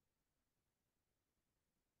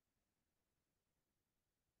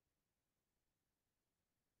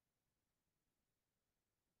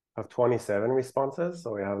 I have 27 responses.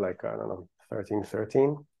 So we have like, I don't know,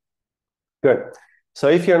 13. Good. So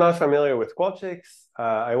if you're not familiar with Qualtrics,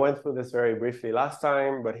 I went through this very briefly last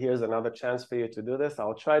time, but here's another chance for you to do this.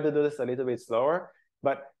 I'll try to do this a little bit slower,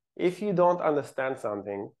 but if you don't understand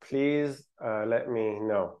something, please let me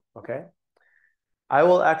know, okay? I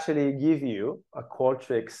will actually give you a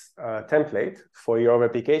Qualtrics template for your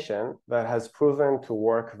replication that has proven to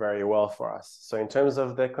work very well for us. So in terms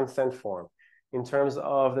of the consent form, in terms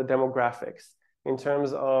of the demographics, in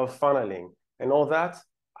terms of funneling and all that,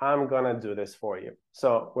 I'm gonna do this for you.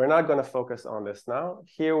 So we're not gonna focus on this now.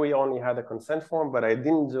 Here we only had a consent form, but I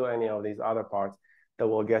didn't do any of these other parts that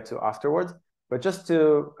we'll get to afterwards. But just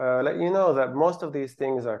to let you know that most of these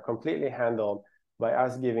things are completely handled by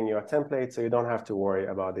us giving you a template, so you don't have to worry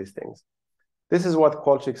about these things. This is what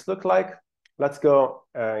Qualtrics look like. Let's go,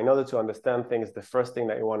 in order to understand things, the first thing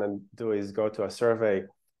that you wanna do is go to a survey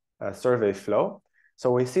flow.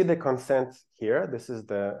 So we see the consent here. This is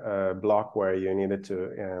the block where you needed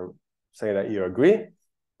to say that you agree.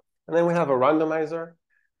 And then we have a randomizer.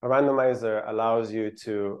 A randomizer allows you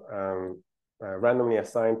to randomly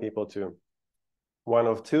assign people to one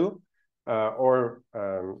of two,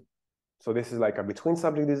 so this is like a between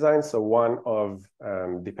subject design. So one of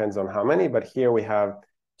depends on how many, but here we have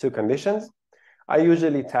two conditions. I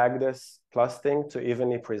usually tag this plus thing to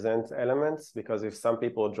evenly present elements, because if some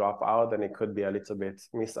people drop out, then it could be a little bit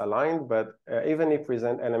misaligned. But evenly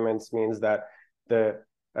present elements means that the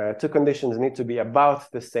two conditions need to be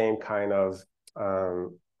about the same kind of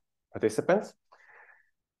participants.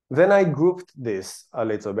 Then I grouped this a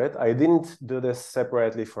little bit. I didn't do this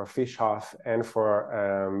separately for Fishoff and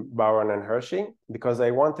for Bowen and Hershey, because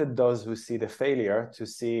I wanted those who see the failure to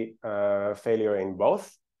see failure in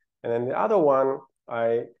both. And then the other one,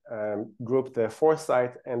 I grouped the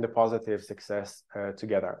foresight and the positive success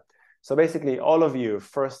together. So basically, all of you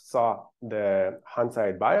first saw the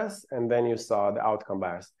hindsight bias, and then you saw the outcome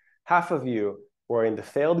bias. Half of you were in the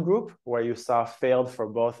failed group, where you saw failed for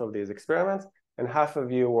both of these experiments, and half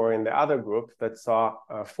of you were in the other group that saw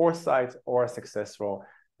foresight or successful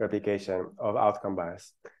replication of outcome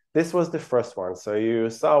bias. This was the first one. So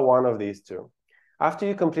you saw one of these two. After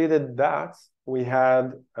you completed that, we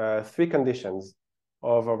had three conditions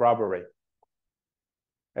of a robbery.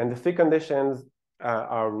 And the three conditions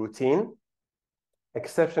are routine,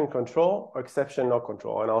 exception control, or exception no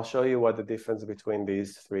control. And I'll show you what the difference between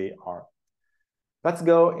these three are. Let's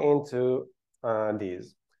go into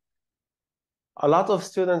these. A lot of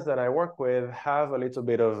students that I work with have a little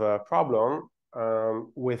bit of a problem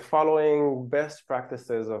with following best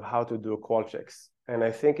practices of how to do Qualtrics. And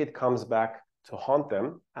I think it comes back to haunt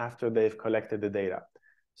them after they've collected the data.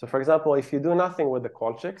 So for example, if you do nothing with the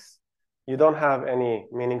Qualtrics, you don't have any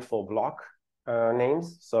meaningful block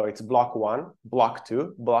names. So it's block 1, block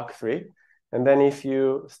 2, block 3. And then if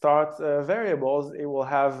you start variables, it will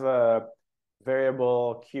have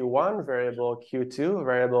variable Q1, variable Q2,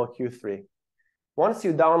 variable Q3. Once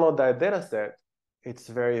you download that data set, it's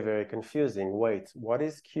very, very confusing. Wait, what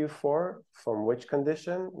is Q4? From which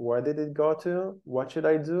condition? Where did it go to? What should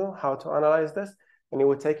I do? How to analyze this? And it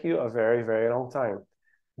would take you a very, very long time.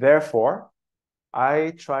 Therefore,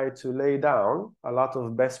 I try to lay down a lot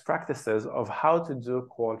of best practices of how to do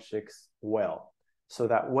Qualtrics well, so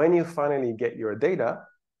that when you finally get your data,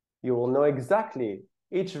 you will know exactly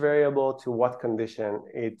each variable to what condition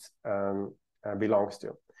it belongs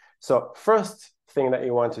to. So first thing that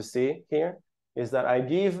you want to see here is that I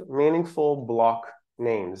give meaningful block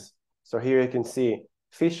names. So here you can see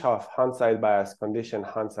Fishoff hindsight bias condition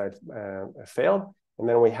hindsight failed. And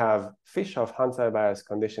then we have Fishoff hindsight bias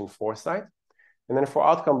condition foresight. And then for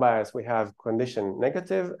outcome bias, we have condition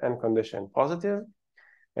negative and condition positive.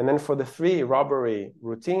 And then for the three, robbery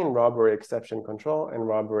routine, robbery exception control, and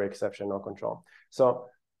robbery exception no control. So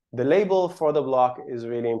the label for the block is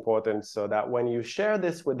really important so that when you share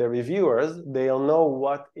this with the reviewers, they'll know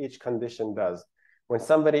what each condition does. When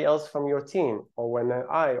somebody else from your team, or when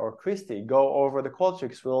I or Christy go over the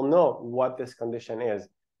Qualtrics, we'll know what this condition is,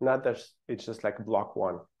 not that it's just like block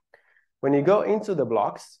one. When you go into the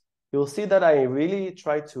blocks, you'll see that I really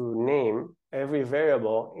try to name every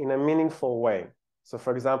variable in a meaningful way. So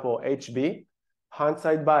for example, HB,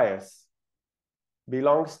 hindsight bias,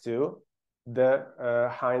 belongs to the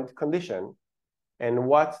hind condition. And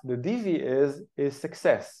what the DV is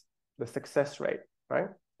success, the success rate, right?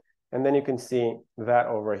 And then you can see that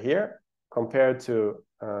over here, compared to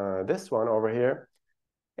this one over here,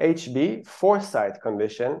 HB, foresight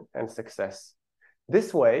condition and success.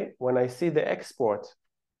 This way, when I see the export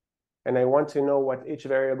and I want to know what each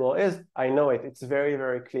variable is, I know it. It's very,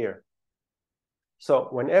 very clear. So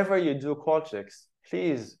whenever you do Qualtrics,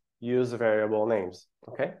 please use variable names,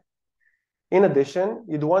 okay? In addition,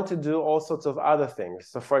 you'd want to do all sorts of other things.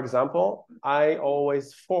 So for example, I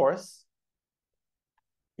always force,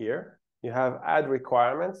 here, you have add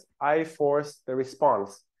requirements. I force the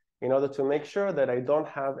response in order to make sure that I don't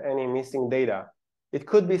have any missing data. It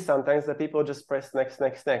could be sometimes that people just press next,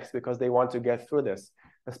 next, next because they want to get through this,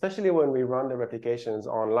 especially when we run the replications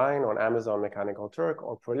online on Amazon Mechanical Turk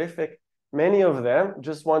or Prolific. Many of them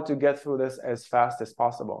just want to get through this as fast as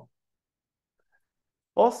possible.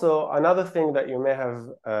 Also, another thing that you may have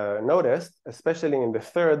noticed, especially in the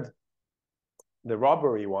third, the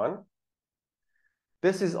robbery one,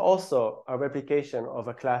 this is also a replication of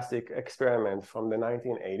a classic experiment from the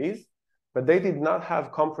 1980s, but they did not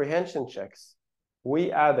have comprehension checks.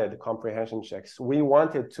 We added comprehension checks. We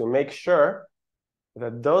wanted to make sure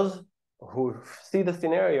that those who see the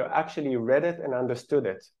scenario actually read it and understood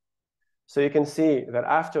it. So you can see that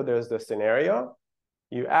after there's the scenario,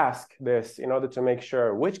 you ask this in order to make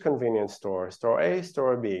sure which convenience store, store A,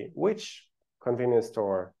 store B, which convenience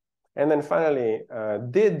store, and then finally,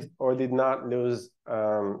 did or did not lose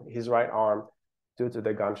his right arm due to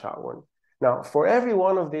the gunshot wound. Now, for every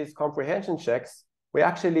one of these comprehension checks, we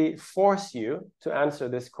actually force you to answer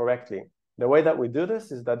this correctly. The way that we do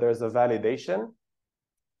this is that there's a validation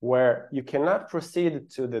where you cannot proceed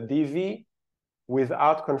to the DV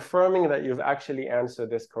without confirming that you've actually answered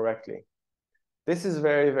this correctly. This is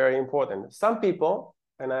very, very important. Some people,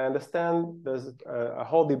 and I understand there's a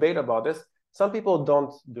whole debate about this, some people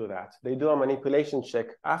don't do that. They do a manipulation check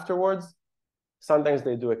afterwards. Sometimes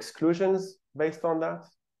they do exclusions based on that.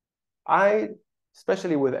 I,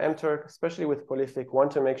 especially with MTurk, especially with Prolific,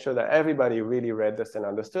 want to make sure that everybody really read this and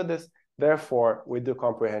understood this. Therefore, we do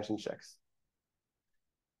comprehension checks.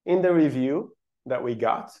 In the review that we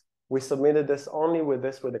got, we submitted this only with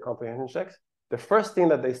the comprehension checks. The first thing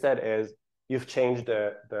that they said is, you've changed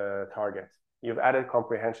the target. You've added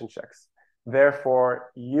comprehension checks.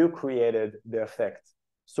 Therefore, you created the effect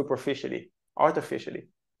superficially, artificially,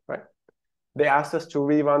 right? They asked us to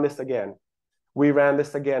rerun this again. We ran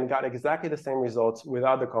this again, got exactly the same results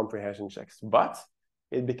without the comprehension checks, but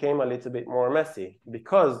it became a little bit more messy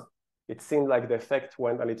because it seemed like the effect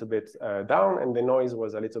went a little bit down and the noise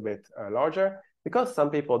was a little bit larger because some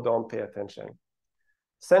people don't pay attention.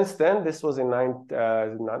 Since then, this was in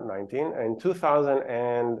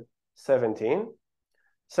 2017.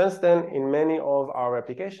 Since then, in many of our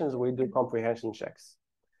applications, we do comprehension checks.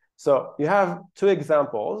 So you have two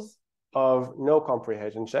examples of no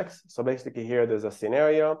comprehension checks. So basically here, there's a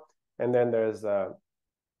scenario, and then there's a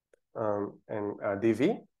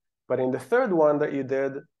DV. But in the third one that you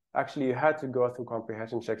did, actually, you had to go through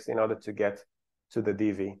comprehension checks in order to get to the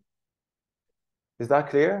DV. Is that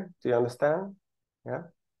clear? Do you understand? Yeah?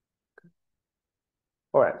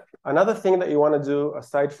 All right. Another thing that you want to do,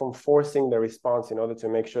 aside from forcing the response in order to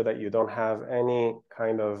make sure that you don't have any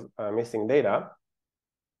kind of missing data,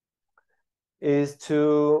 is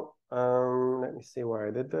to, let me see where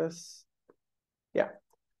I did this. Yeah.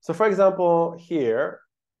 So for example, here,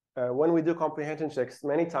 when we do comprehension checks,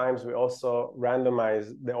 many times we also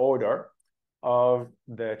randomize the order of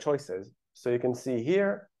the choices. So you can see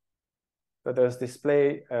here that there's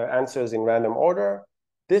display answers in random order.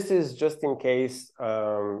 This is just in case,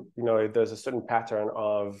 if there's a certain pattern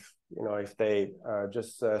of, if they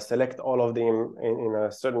just select all of them in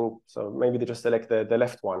a certain, so maybe they just select the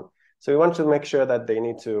left one. So we want to make sure that they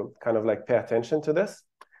need to kind of like pay attention to this.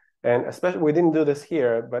 And especially, we didn't do this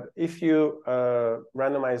here, but if you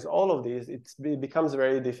randomize all of these, it becomes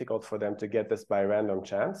very difficult for them to get this by random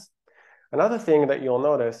chance. Another thing that you'll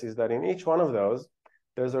notice is that in each one of those,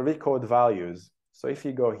 there's a recode values. So if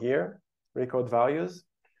you go here, recode values,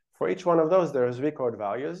 for each one of those, there's recode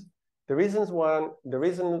values. The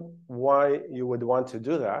reason why you would want to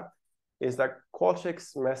do that is that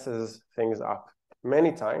Qualtrics messes things up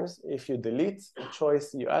many times. If you delete a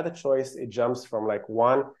choice, you add a choice, it jumps from like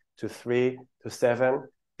 1 to 3 to 7.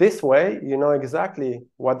 This way, you know exactly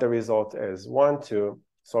what the result is, 1, 2,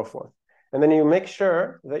 so forth. And then you make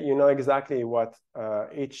sure that you know exactly what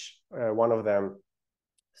each one of them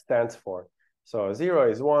stands for. So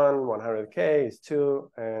 0 is 1, 100K is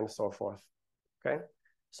 2, and so forth, okay?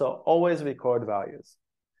 So always record values.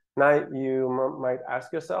 Now you might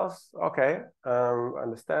ask yourselves, okay,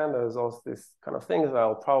 understand there's also this kind of things that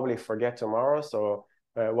I'll probably forget tomorrow, so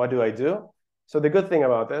what do I do? So the good thing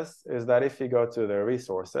about this is that if you go to the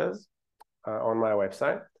resources on my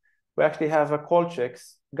website, we actually have a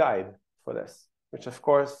Qualtrics guide for this, which of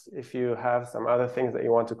course, if you have some other things that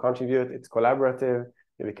you want to contribute, it's collaborative,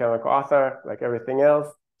 you become a co-author, like everything else,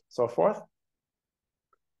 so forth.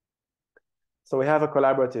 So we have a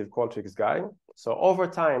collaborative Qualtrics guide. So over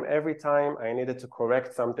time, every time I needed to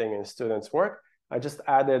correct something in students' work, I just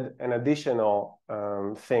added an additional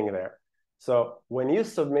thing there. So when you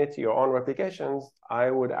submit your own replications,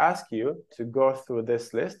 I would ask you to go through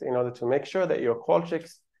this list in order to make sure that your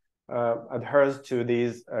Qualtrics adheres to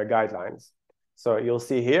these guidelines. So you'll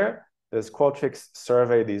see here, there's Qualtrics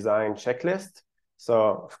survey design checklist.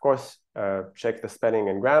 So of course, check the spelling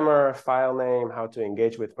and grammar, file name, how to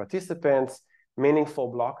engage with participants, meaningful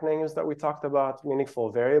block names that we talked about,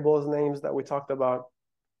 meaningful variables names that we talked about,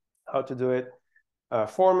 how to do it,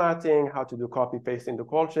 formatting, how to do copy paste into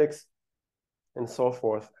Qualtrics, and so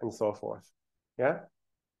forth and so forth. Yeah.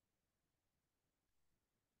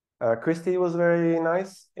 Christy was very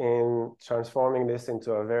nice in transforming this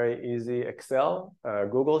into a very easy Excel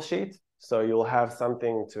Google sheet. So you'll have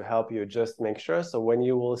something to help you just make sure. So when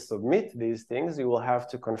you will submit these things, you will have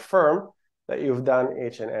to confirm that you've done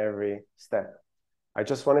each and every step. I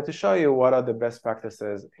just wanted to show you what are the best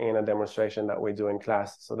practices in a demonstration that we do in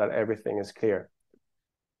class so that everything is clear.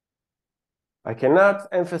 I cannot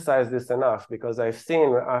emphasize this enough because I've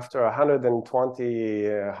seen after 120,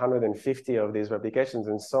 150 of these replications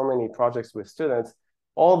and so many projects with students,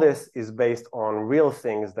 all this is based on real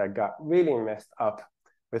things that got really messed up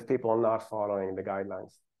with people not following the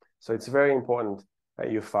guidelines. So it's very important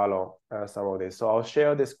that you follow some of this. So I'll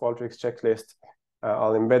share this Qualtrics checklist.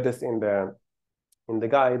 I'll embed this in the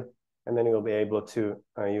guide, and then you'll be able to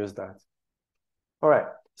use that. All right,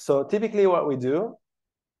 so typically what we do,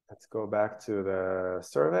 let's go back to the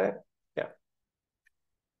survey. Yeah.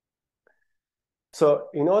 So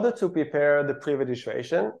in order to prepare the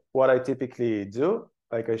pre-registration, what I typically do,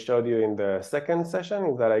 like I showed you in the second session,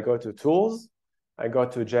 is that I go to tools, I go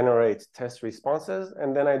to generate test responses,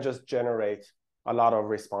 and then I just generate a lot of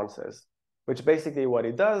responses, which basically what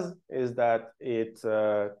it does is that it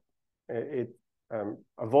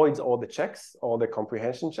avoids all the checks, all the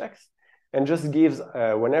comprehension checks, and just gives,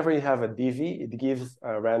 whenever you have a DV, it gives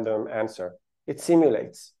a random answer. It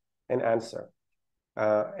simulates an answer.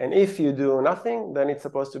 And if you do nothing, then it's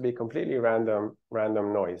supposed to be completely random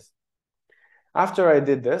noise. After I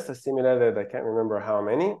did this, I simulated, I can't remember how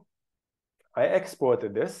many, I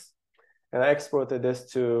exported this, and I exported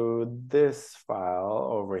this to this file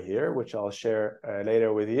over here, which I'll share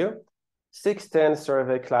later with you. 610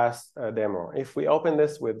 survey class demo. If we open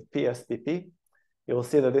this with PSPP, you'll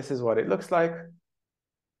see that this is what it looks like.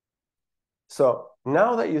 So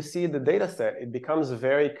now that you see the data set, it becomes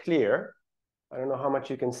very clear. I don't know how much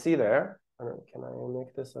you can see there. Can I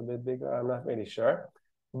make this a bit bigger? I'm not really sure.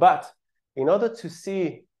 But in order to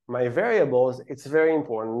see my variables, it's very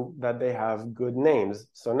important that they have good names.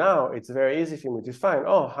 So now it's very easy for me to find,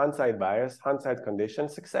 oh, hindsight bias, hindsight condition,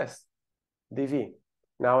 success, DV.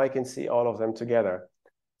 Now I can see all of them together.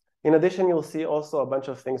 In addition, you'll see also a bunch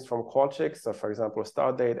of things from Qualtrics. So for example,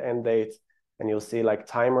 start date, end date, and you'll see like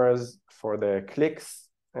timers for the clicks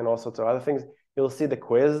and also to other things. You'll see the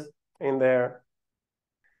quiz in there.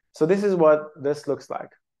 So this is what this looks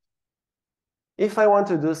like. If I want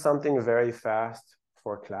to do something very fast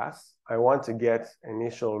for class, I want to get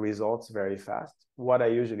initial results very fast. What I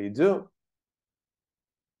usually do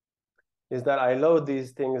is that I load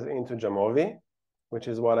these things into Jamovi, which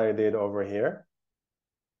is what I did over here.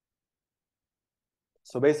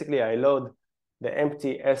 So basically, I load the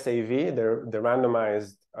empty SAV, the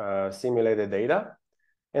randomized simulated data.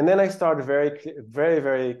 And then I start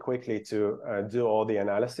very quickly to do all the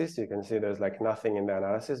analysis. You can see there's like nothing in the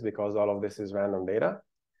analysis because all of this is random data.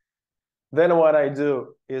 Then what I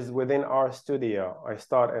do is within RStudio, I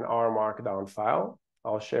start an R Markdown file.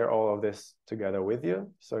 I'll share all of this together with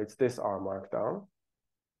you. So it's this R Markdown.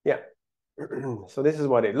 Yeah. So this is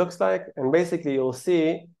what it looks like. And basically, you'll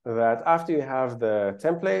see that after you have the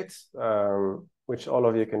template, which all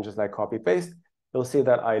of you can just like copy paste, you'll see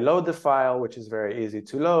that I load the file, which is very easy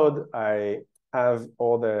to load. I have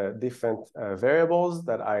all the different variables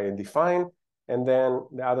that I define. And then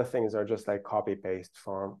the other things are just like copy paste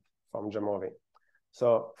from Jamovi.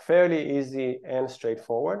 So fairly easy and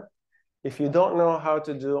straightforward. If you don't know how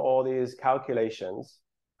to do all these calculations,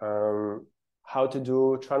 how to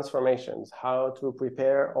do transformations, how to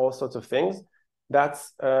prepare all sorts of things,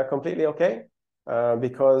 that's completely okay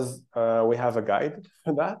because we have a guide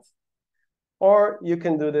for that. Or you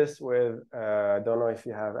can do this with, don't know if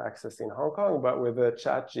you have access in Hong Kong, but with the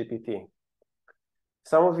ChatGPT.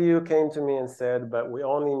 Some of you came to me and said, but we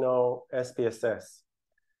only know SPSS.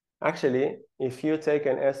 Actually, if you take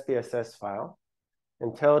an SPSS file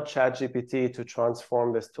and tell ChatGPT to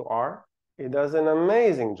transform this to R, it does an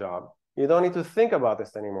amazing job. You don't need to think about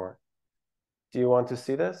this anymore. Do you want to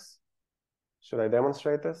see this? Should I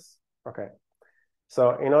demonstrate this? Okay.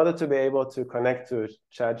 So in order to be able to connect to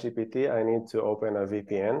ChatGPT, I need to open a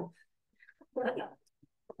VPN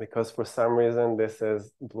because for some reason this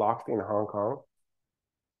is blocked in Hong Kong.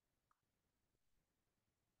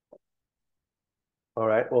 All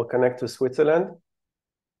right, we'll connect to Switzerland.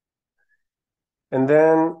 And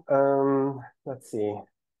then, let's see.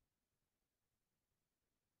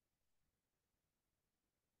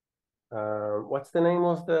 What's the name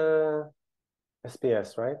of the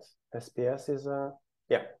SPS, right? SPS is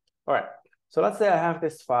yeah. All right. So let's say I have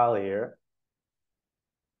this file here.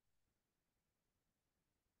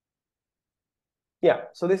 Yeah.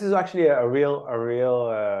 So this is actually a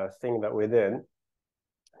real thing that we did.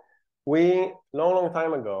 We long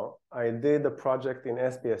time ago, I did a project in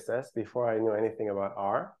SPSS before I knew anything about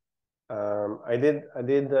R. I did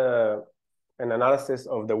an analysis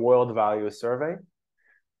of the world value survey.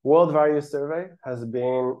 World value survey has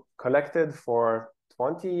been collected for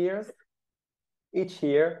 20 years, each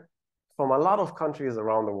year, from a lot of countries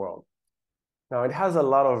around the world. Now, it has a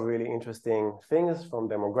lot of really interesting things from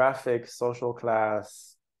demographics, social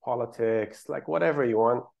class, politics, like whatever you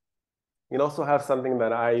want. You also have something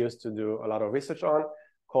that I used to do a lot of research on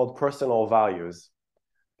called personal values.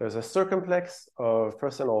 There's a circumplex of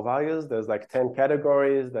personal values. There's like 10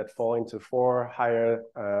 categories that fall into 4 higher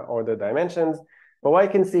order dimensions. But what you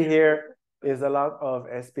can see here is a lot of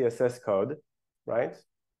SPSS code, right?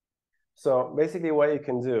 So basically what you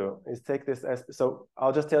can do is take this, so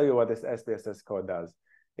I'll just tell you what this SPSS code does.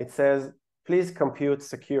 It says, please compute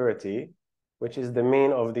security, which is the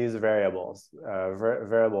mean of these variables,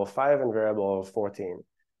 variable 5 and variable 14.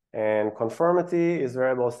 And conformity is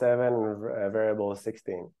variable 7 and variable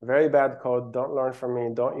 16. Very bad code, don't learn from me,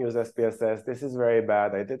 don't use SPSS. This is very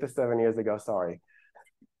bad, I did this 7 years ago, sorry.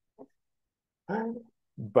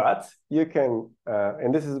 But you can,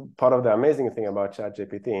 and this is part of the amazing thing about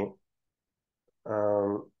ChatGPT.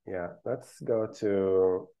 Yeah, let's go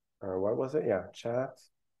to, what was it? Yeah, chat,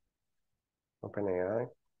 OpenAI.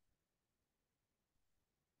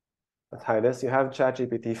 Let's hide this. You have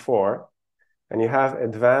ChatGPT 4, and you have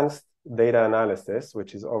advanced data analysis,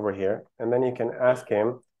 which is over here. And then you can ask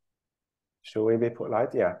him, should we be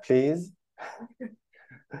polite? Yeah, please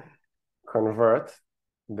convert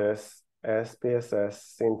this SPSS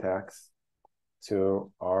syntax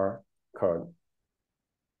to our code.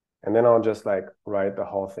 And then I'll just like write the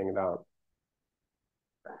whole thing down.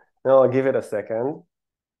 Then I'll give it a second.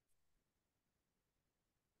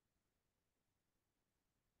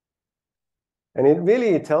 And it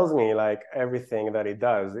really tells me like everything that it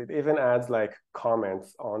does. It even adds like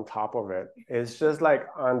comments on top of it. It's just like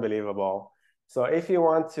unbelievable. So if you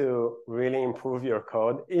want to really improve your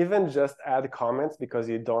code, even just add comments because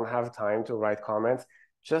you don't have time to write comments,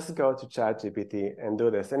 just go to ChatGPT and do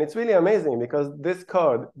this. And it's really amazing because this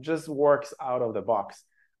code just works out of the box.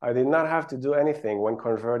 I did not have to do anything when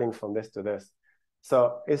converting from this to this.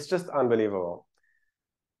 So it's just unbelievable.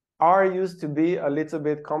 R used to be a little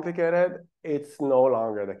bit complicated. It's no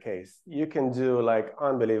longer the case. You can do like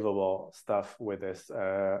unbelievable stuff with this.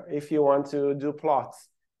 If you want to do plots,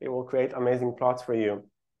 it will create amazing plots for you.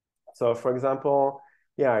 So for example,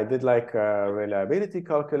 yeah, I did like reliability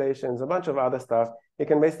calculations, a bunch of other stuff. You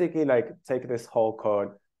can basically like take this whole code,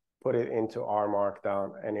 put it into R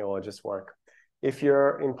Markdown, and it will just work. If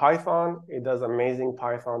you're in Python, it does amazing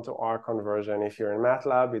Python to R conversion. If you're in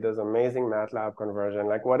MATLAB, it does amazing MATLAB conversion.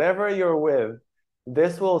 Like whatever you're with,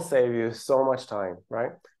 this will save you so much time,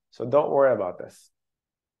 right? So don't worry about this.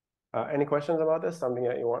 Any questions about this? Something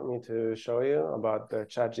that you want me to show you about the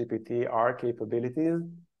ChatGPT R capabilities?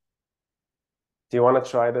 Do you want to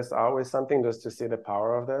try this out with something just to see the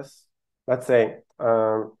power of this? Let's say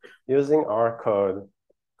using R code,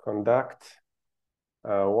 conduct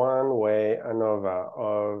one-way ANOVA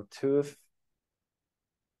of tooth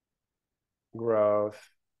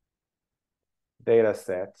growth data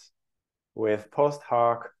set with post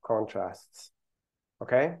hoc contrasts.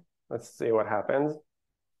 Okay, let's see what happens.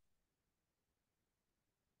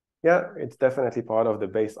 Yeah, it's definitely part of the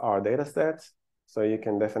base R data set. So you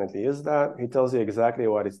can definitely use that. He tells you exactly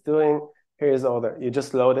what it's doing. Here's all the, you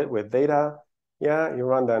just load it with data. Yeah, you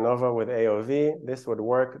run the ANOVA with AOV. This would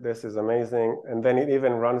work. This is amazing. And then it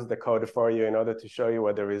even runs the code for you in order to show you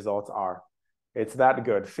what the results are. It's that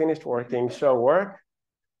good. Finished working, show work.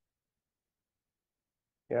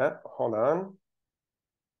 Yeah, hold on.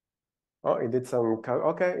 Oh, it did some,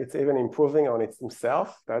 okay, it's even improving on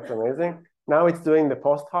itself. That's amazing. Now it's doing the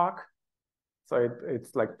post hoc. So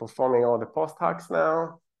it's like performing all the post hocs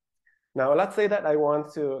now. Now, let's say that I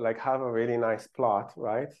want to like have a really nice plot,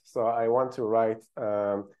 right? So I want to write,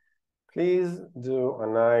 please do a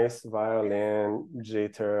nice violin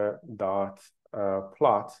jitter dot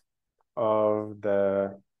plot of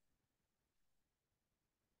the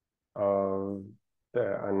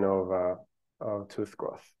ANOVA of tooth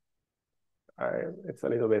growth. It's a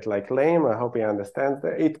little bit like lame. I hope he understands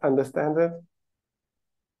it. It understands it.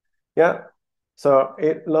 Yeah. So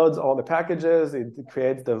it loads all the packages. It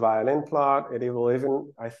creates the violin plot. It will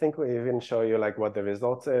even, I think we even show you like what the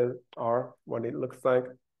results are, what it looks like.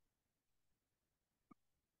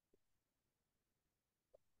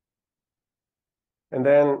 And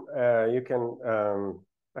then you can,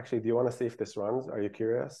 actually, do you want to see if this runs? Are you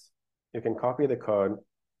curious? You can copy the code,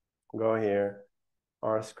 go here,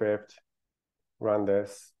 R script, run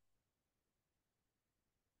this.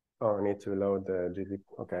 Oh, I need to load the GD.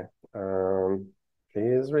 Okay.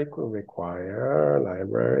 Please require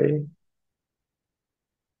library.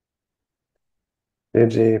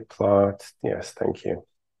 ggplot. Yes, thank you.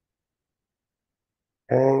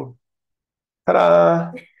 Okay.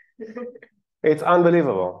 Ta-da! It's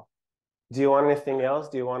unbelievable. Do you want anything else?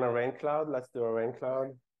 Do you want a rain cloud? Let's do a rain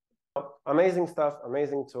cloud. Amazing stuff,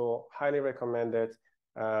 amazing tool, highly recommend it.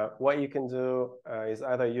 What you can do is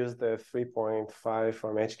either use the 3.5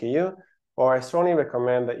 from HKU, or I strongly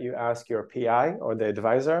recommend that you ask your PI or the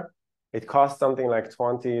advisor. It costs something like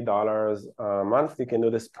 $20 a month. You can do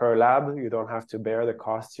this per lab. You don't have to bear the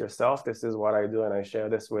costs yourself. This is what I do, and I share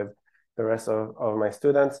this with the rest of my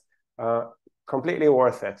students. Completely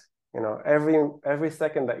worth it. You know, every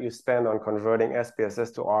second that you spend on converting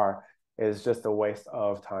SPSS to R is just a waste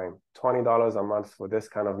of time. $20 a month for this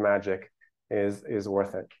kind of magic is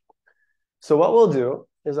worth it. So what we'll do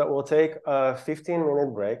is that we'll take a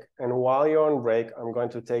 15-minute break. And while you're on break, I'm going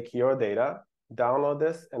to take your data, download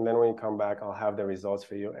this, and then when you come back, I'll have the results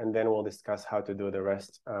for you. And then we'll discuss how to do the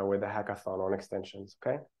rest with the hackathon on extensions,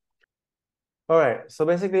 okay? All right, so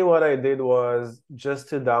basically what I did was just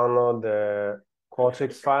to download the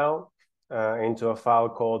Qualtrics file into a file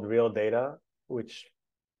called real data, which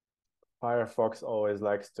Firefox always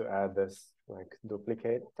likes to add this, like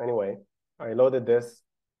duplicate. Anyway, I loaded this,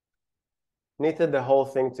 knitted the whole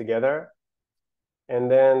thing together,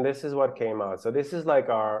 and then this is what came out. So this is like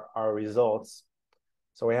our results.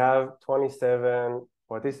 So we have 27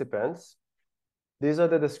 participants. These are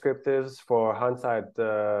the descriptives for hindsight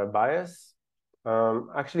bias.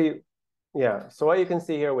 Actually, yeah, so what you can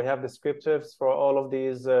see here, we have descriptives for all of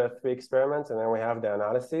these 3 experiments, and then we have the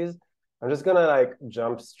analyses. I'm just gonna like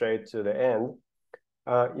jump straight to the end.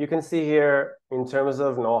 You can see here, in terms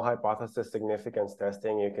of null hypothesis significance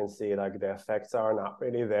testing, you can see like the effects are not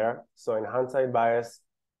really there. So in hindsight bias,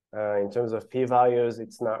 in terms of p-values,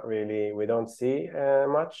 it's not really, we don't see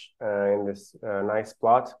much in this nice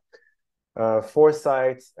plot.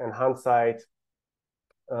 Foresight and hindsight,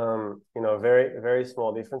 you know, very, very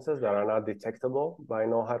small differences that are not detectable by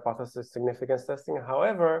null hypothesis significance testing.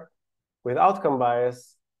 However, with outcome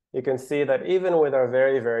bias, you can see that even with our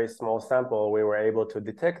very, very small sample, we were able to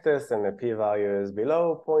detect this, and the p-value is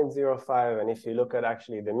below 0.05. And if you look at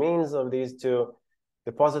actually the means of these two,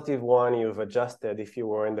 the positive one, you've adjusted. If you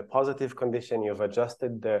were in the positive condition, you've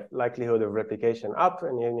adjusted the likelihood of replication up,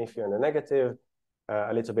 and even if you're in the negative,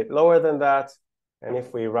 a little bit lower than that. And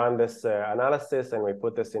if we run this analysis and we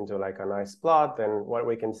put this into like a nice plot, then what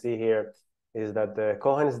we can see here is that the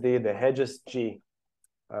Cohen's d, the hedges G,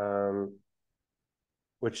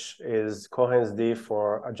 which is Cohen's d for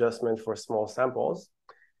adjustment for small samples,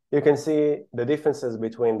 you can see the differences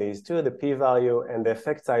between these two. The p-value and the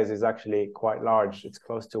effect size is actually quite large. It's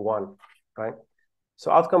close to 1, right?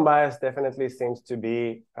 So outcome bias definitely seems to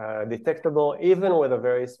be detectable even with a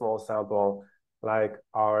very small sample like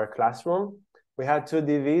our classroom. We had 2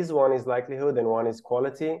 DVs, one is likelihood and one is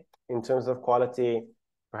quality. In terms of quality,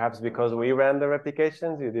 perhaps because we ran the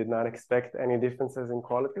replications, you did not expect any differences in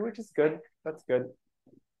quality, which is good. That's good.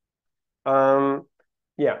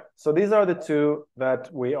 Yeah, so these are the 2 that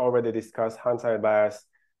we already discussed, hindsight bias,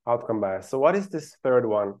 outcome bias. So what is this third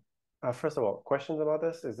one? First of all, questions about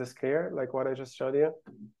this? Is this clear, like what I just showed you?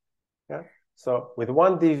 Yeah. So with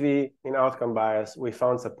 1 DV in outcome bias, we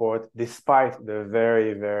found support despite the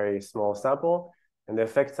very, very small sample, and the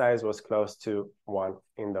effect size was close to 1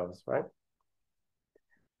 in those, right?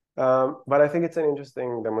 But I think it's an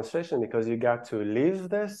interesting demonstration because you got to live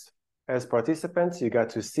this as participants, you got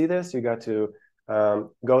to see this, you got to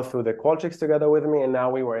go through the Qualtrics together with me, and now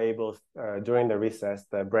we were able, during the recess,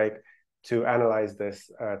 the break, to analyze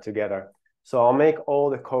this together. So I'll make all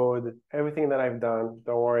the code, everything that I've done,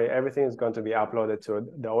 don't worry, everything is going to be uploaded to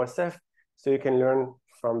the OSF, so you can learn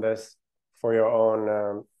from this for your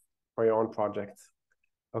own projects.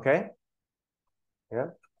 Okay? Yeah.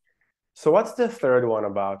 So what's the third one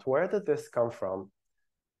about? Where did this come from?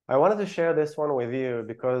 I wanted to share this one with you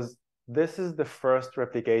because this is the first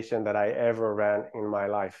replication that I ever ran in my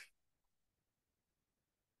life.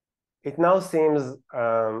 It now seems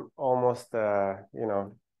almost, you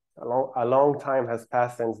know, a long time has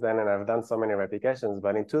passed since then, and I've done so many replications.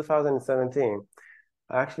 But in 2017,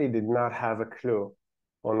 I actually did not have a clue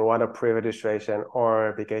on what a pre-registration or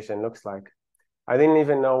replication looks like. I didn't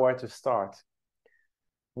even know where to start.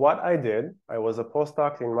 What I did, I was a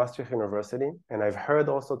postdoc in Maastricht University, and I've heard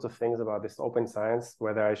all sorts of things about this open science,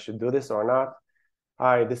 whether I should do this or not.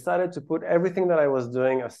 I decided to put everything that I was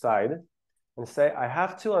doing aside and say, I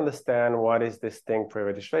have to understand what is this thing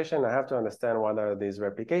pre-registration. I have to understand what are these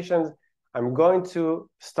replications. I'm going to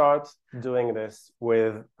start doing this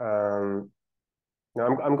with, I'm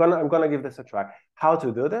gonna give this a try. How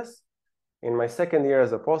to do this? In my second year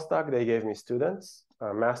as a postdoc, they gave me students,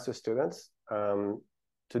 master students,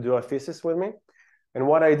 to do a thesis with me. And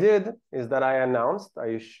what I did is that I announced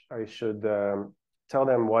I should tell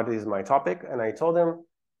them what is my topic. And I told them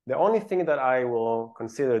the only thing that I will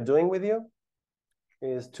consider doing with you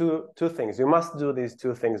is two things. You must do these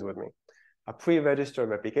 2 things with me: a pre-registered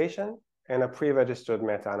replication and a pre-registered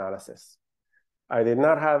meta-analysis. I did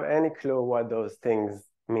not have any clue what those things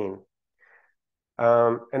mean.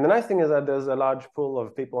 And the nice thing is that there's a large pool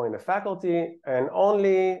of people in the faculty, and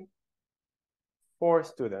only 4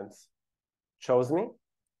 students chose me,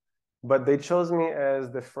 but they chose me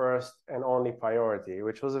as the first and only priority,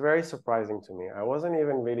 which was very surprising to me. I wasn't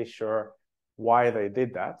even really sure why they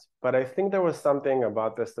did that, but I think there was something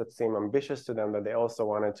about this that seemed ambitious to them that they also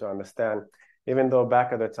wanted to understand, even though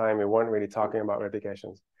back at the time we weren't really talking about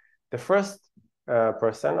replications. The first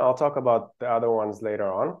person, I'll talk about the other ones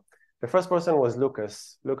later on. The first person was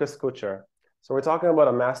Lucas Kutcher. So we're talking about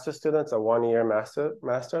a master's student, a 1-year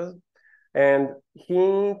master's. And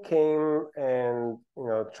he came and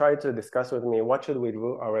tried to discuss with me, what should we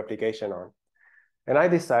do our replication on? And I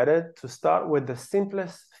decided to start with the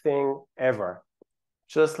simplest thing ever,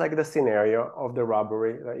 just like the scenario of the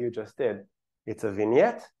robbery that you just did. It's a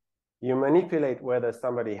vignette. You manipulate whether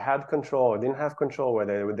somebody had control or didn't have control,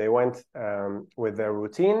 whether they went with their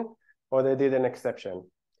routine or they did an exception.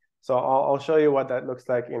 So I'll show you what that looks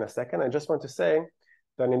like in a second. I just want to say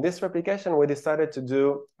that in this replication, we decided to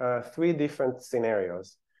do 3 different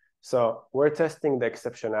scenarios. So we're testing the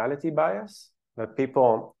exceptionality bias, that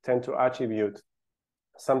people tend to attribute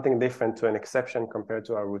something different to an exception compared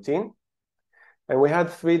to our routine. And we had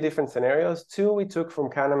 3 different scenarios. 2 we took from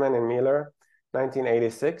Kahneman and Miller,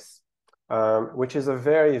 1986, which is a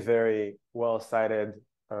very, very well-cited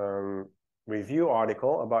review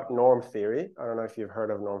article about norm theory. I don't know if you've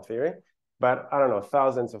heard of norm theory, but I don't know,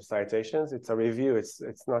 thousands of citations. It's a review. It's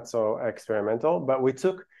not so experimental, but we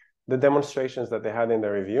took the demonstrations that they had in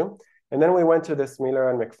the review. And then we went to this Miller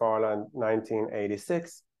and McFarland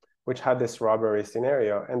 1986, which had this robbery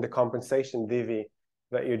scenario and the compensation DV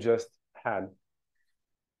that you just had.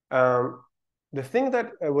 The thing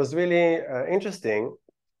that was really interesting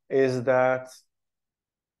is that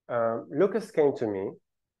Lucas came to me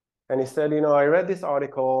and he said, I read these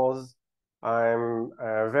articles. I'm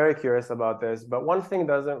very curious about this, but one thing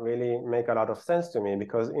doesn't really make a lot of sense to me,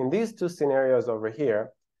 because in these 2 scenarios over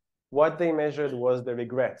here, what they measured was the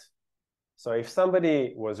regret. So if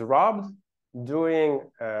somebody was robbed during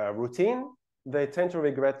a routine, they tend to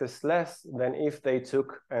regret this less than if they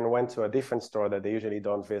took and went to a different store that they usually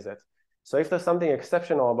don't visit. So if there's something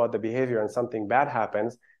exceptional about the behavior and something bad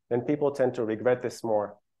happens, then people tend to regret this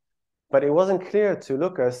more. But it wasn't clear to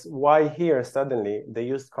Lucas why here suddenly they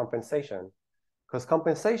used compensation, because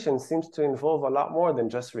compensation seems to involve a lot more than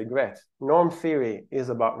just regret. Norm theory is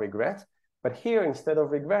about regret, but here instead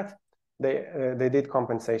of regret, they did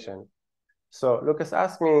compensation. So Lucas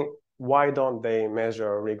asked me, why don't they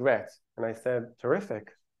measure regret? And I said,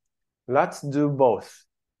 terrific. Let's do both.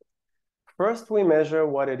 First, we measure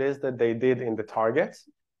what it is that they did in the target.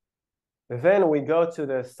 Then we go to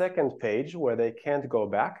the second page where they can't go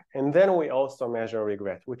back. And then we also measure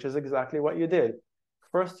regret, which is exactly what you did.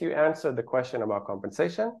 First, you answered the question about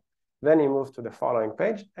compensation. Then you move to the following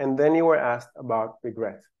page. And then you were asked about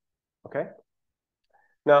regret. Okay?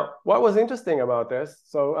 Now, what was interesting about this,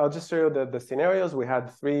 so I'll just show you the scenarios. We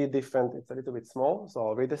had 3 different, it's a little bit small, so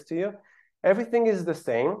I'll read this to you. Everything is the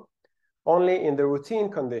same, only in the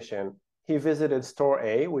routine condition. He visited store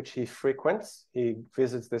A, which he frequents. He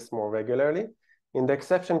visits this more regularly. In the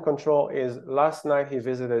exception control is last night he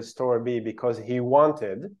visited store B because he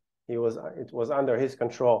wanted, it was under his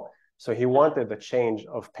control, so he wanted the change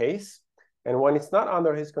of pace. And when it's not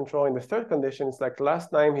under his control in the third condition, it's like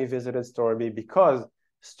last time he visited store B because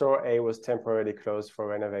store A was temporarily closed for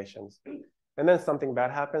renovations. And then something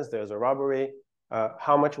bad happens, there's a robbery.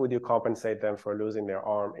 How much would you compensate them for losing their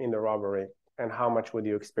arm in the robbery? And how much would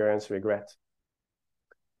you experience regret?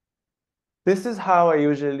 This is how I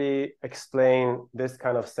usually explain this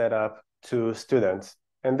kind of setup to students.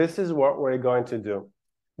 And this is what we're going to do.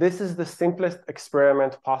 This is the simplest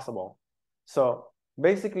experiment possible. So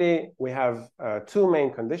basically, we have 2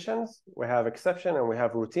 main conditions. We have exception and we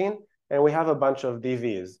have routine. And we have a bunch of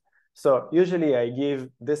DVs. So usually I give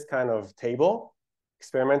this kind of table,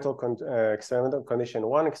 experimental condition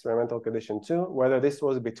 1, experimental condition 2, whether this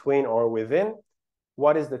was between or within,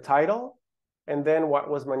 what is the title, and then what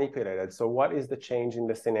was manipulated. So what is the change in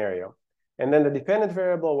the scenario? And then the dependent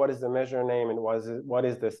variable, what is the measure name, and what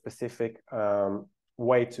is the specific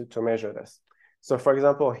way to measure this? So for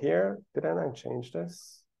example, here, did I not change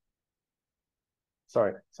this?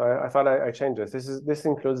 Sorry, so I thought I changed this. This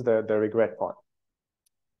includes the regret part.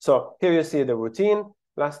 So here you see the routine.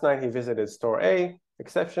 Last night he visited store A,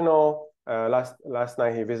 exceptional. Last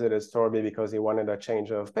night he visited store B because he wanted a change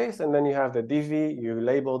of pace. And then you have the DV, you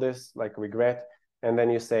label this like regret, and then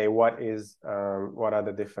you say what are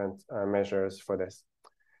the different measures for this.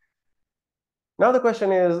 Now the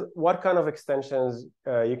question is, what kind of extensions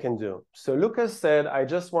you can do? So Lucas said, I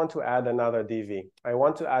just want to add another DV. I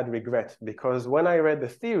want to add regret, because when I read the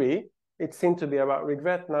theory, it seemed to be about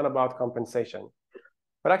regret, not about compensation.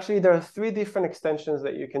 But actually, there are 3 different extensions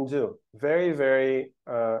that you can do. Very, very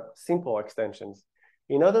simple extensions.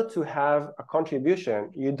 In order to have a contribution,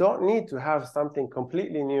 you don't need to have something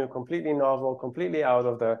completely new, completely novel, completely out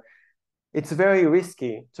of the... It's very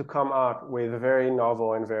risky to come up with very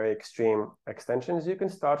novel and very extreme extensions. You can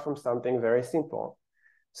start from something very simple.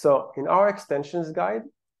 So in our extensions guide,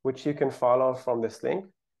 which you can follow from this link,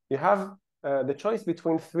 you have the choice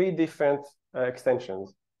between 3 different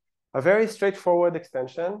extensions. A very straightforward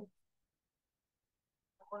extension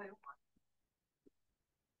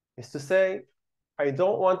is to say, I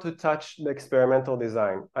don't want to touch the experimental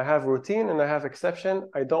design. I have routine and I have exception.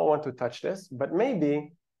 I don't want to touch this, but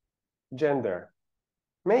maybe gender,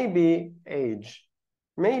 maybe age,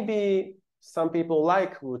 maybe some people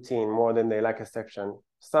like routine more than they like exception.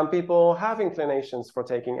 Some people have inclinations for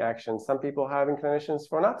taking action. Some people have inclinations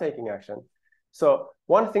for not taking action. So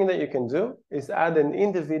one thing that you can do is add an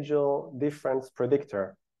individual difference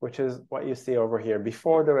predictor, which is what you see over here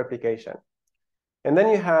before the replication. And then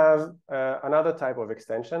you have another type of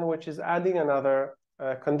extension, which is adding another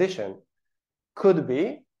condition. Could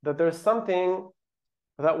be that there's something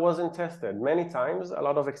that wasn't tested. Many times, a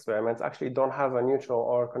lot of experiments actually don't have a neutral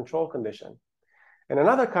or control condition. And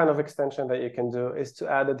another kind of extension that you can do is to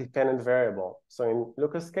add a dependent variable. So in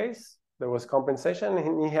Lucas' case, there was compensation,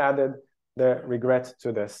 and he added the regret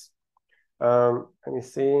to this. And you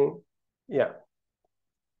see, yeah.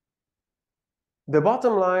 The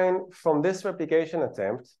bottom line from this replication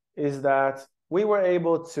attempt is that we were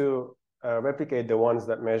able to replicate the ones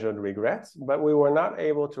that measured regret, but we were not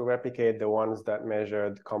able to replicate the ones that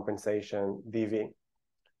measured compensation DV.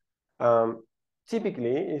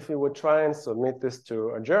 Typically, if we would try and submit this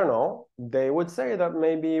to a journal, they would say that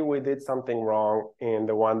maybe we did something wrong in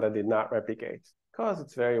the one that did not replicate, because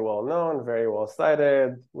it's very well known, very well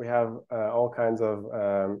cited. We have all kinds of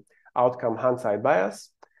outcome hindsight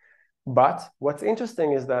bias. But what's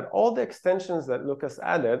interesting is that all the extensions that Lucas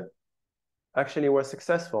added actually were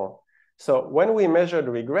successful. So when we measured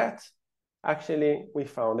regret, actually we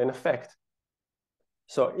found an effect.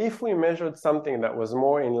 So if we measured something that was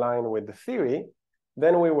more in line with the theory,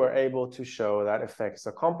 then we were able to show that effect.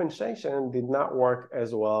 So compensation did not work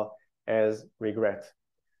as well as regret.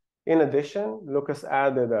 In addition, Lucas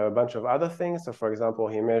added a bunch of other things. So for example,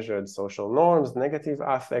 he measured social norms, negative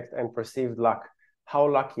affect, and perceived luck. How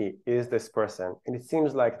lucky is this person? And it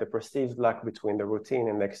seems like the perceived luck between the routine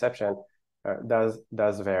and the exception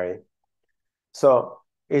does vary. So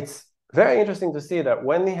it's very interesting to see that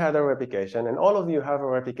when he had a replication, and all of you have a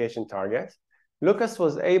replication target, Lucas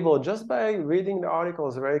was able, just by reading the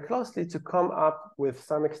articles very closely, to come up with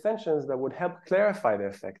some extensions that would help clarify the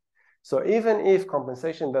effect. So even if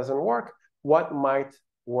compensation doesn't work, what might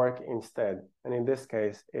work instead? And in this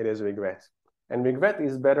case, it is regret. And regret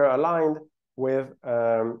is better aligned with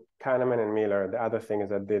Kahneman and Miller, the other things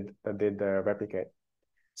that did replicate.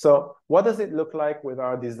 So what does it look like with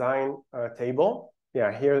our design table?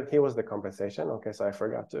 Yeah, here was the compensation. Okay, so I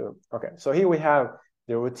forgot to. Okay, so here we have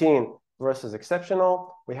the routine versus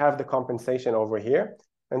exceptional. We have the compensation over here.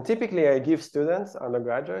 And typically I give students,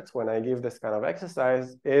 undergraduates, when I give this kind of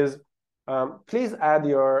exercise is, please add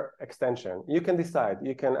your extension. You can decide.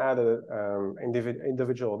 You can add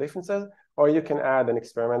individual differences, or you can add an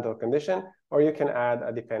experimental condition, or you can add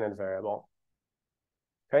a dependent variable.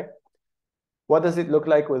 Okay? What does it look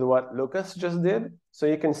like with what Lucas just did? So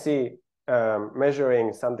you can see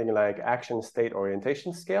measuring something like action state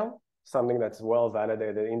orientation scale, something that's well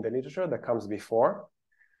validated in the literature that comes before.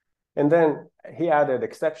 And then he added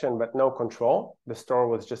exception, but no control. The store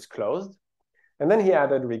was just closed. And then he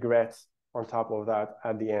added regrets on top of that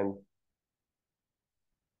at the end.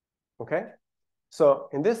 Okay? So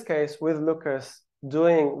in this case, with Lucas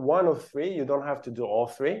doing one of three, you don't have to do all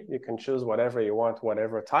three. You can choose whatever you want,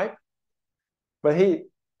 whatever type. But he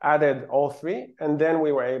added all three, and then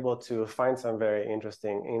we were able to find some very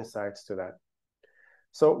interesting insights to that.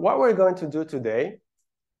 So what we're going to do today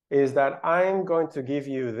is that I'm going to give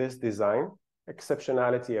you this design,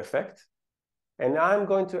 exceptionality effect, and I'm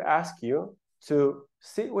going to ask you to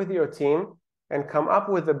sit with your team and come up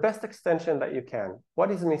with the best extension that you can. What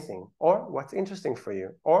is missing? Or what's interesting for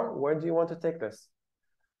you? Or where do you want to take this?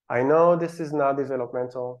 I know this is not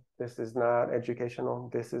developmental, this is not educational,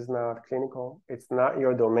 this is not clinical, it's not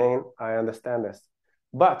your domain, I understand this.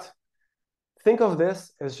 But think of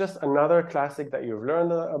this as just another classic that you've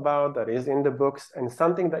learned about, that is in the books, and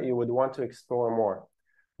something that you would want to explore more.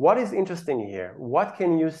 What is interesting here? What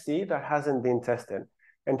can you see that hasn't been tested?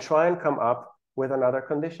 And try and come up with another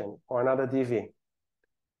condition or another DV.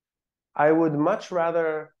 I would much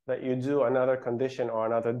rather that you do another condition or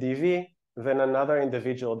another DV than another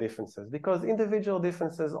individual differences, because individual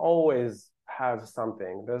differences always have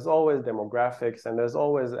something. There's always demographics and there's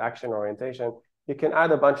always action orientation. You can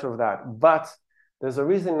add a bunch of that, but there's a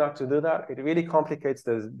reason not to do that. It really complicates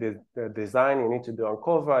the design. You need to do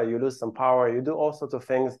ANCOVA, you lose some power, you do all sorts of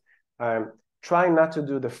things. Try not to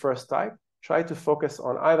do the first type. Try to focus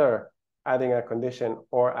on either adding a condition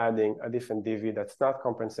or adding a different DV that's not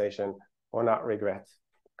compensation or not regret.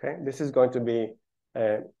 Okay, this is going to be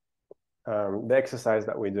the exercise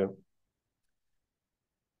that we do.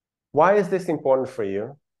 Why is this important for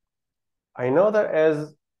you? I know that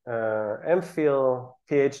as MPhil,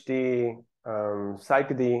 PhD,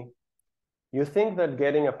 PsychD, you think that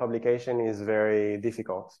getting a publication is very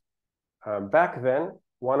difficult. Back then,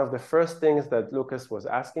 one of the first things that Lucas was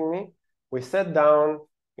asking me, we sat down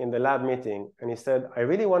in the lab meeting and he said, I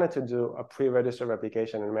really wanted to do a pre-registered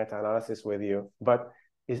replication and meta-analysis with you, but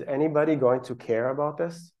is anybody going to care about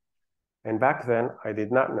this? And back then, I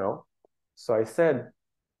did not know. So I said,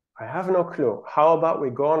 I have no clue. How about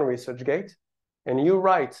we go on ResearchGate and you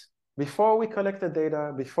write, before we collect the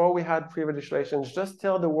data, before we had pre-registrations, just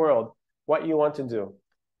tell the world what you want to do.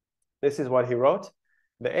 This is what he wrote.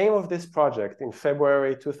 The aim of this project in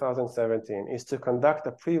February 2017 is to conduct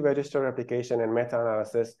a pre-registered replication and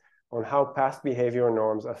meta-analysis on how past behavioral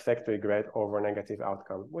norms affect regret over negative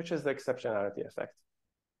outcome, which is the exceptionality effect.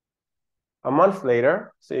 A month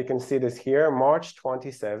later, so you can see this here, March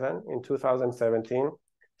 27 in 2017,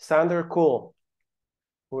 Sander Kuhl,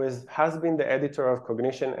 who has been the editor of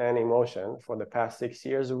Cognition and Emotion for the past 6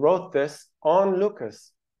 years, wrote this on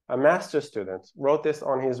Lucas, a master's student, wrote this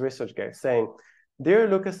on his ResearchGate saying, Dear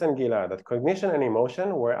Lucas and Gilad, at Cognition and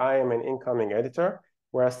Emotion, where I am an incoming editor,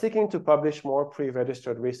 we are seeking to publish more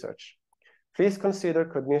pre-registered research. Please consider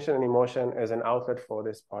Cognition and Emotion as an outlet for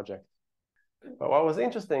this project. But what was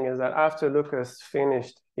interesting is that after Lucas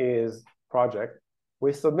finished his project,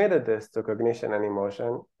 we submitted this to Cognition and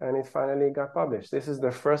Emotion, and it finally got published. This is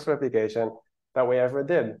the first replication that we ever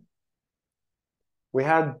did. We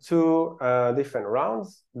had two different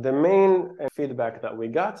rounds. The main feedback that we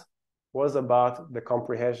got was about the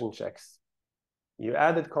comprehension checks. You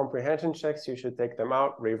added comprehension checks, you should take them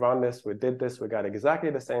out, rerun this, we did this, we got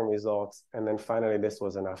exactly the same results, and then finally this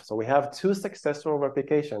was enough. So we have two successful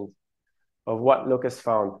replications of what Lucas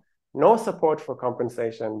found. No support for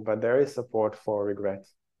compensation, but there is support for regret.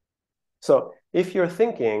 So if you're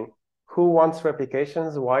thinking, who wants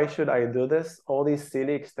replications? Why should I do this? All these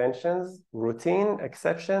silly extensions, routine,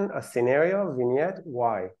 exception, a scenario, vignette,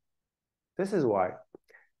 why? This is why.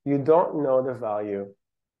 You don't know the value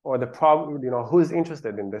or the problem, who's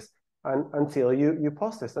interested in this until you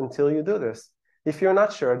post this, until you do this. If you're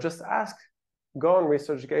not sure, just ask. Go on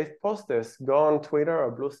ResearchGate, post this. Go on Twitter or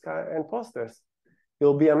Blue Sky and post this.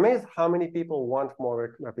 You'll be amazed how many people want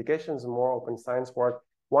more replications, more open science work,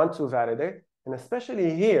 want to validate. And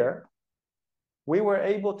especially here, we were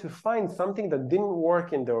able to find something that didn't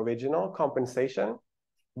work in the original compensation,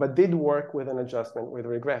 but did work with an adjustment with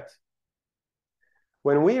regret.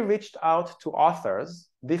 When we reached out to authors,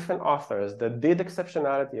 different authors that did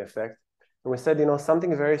exceptionality effect, and we said,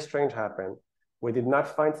 something very strange happened. We did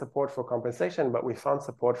not find support for compensation, but we found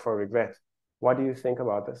support for regret. What do you think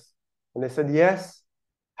about this? And they said, yes,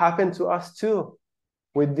 happened to us too.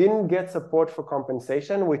 We didn't get support for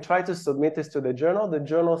compensation. We tried to submit this to the journal. The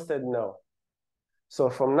journal said no. So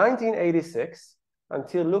from 1986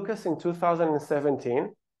 until Lucas in 2017,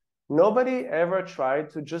 nobody ever tried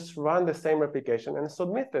to just run the same replication and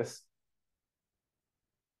submit this.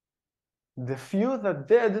 The few that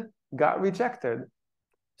did got rejected.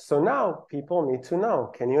 So now people need to know.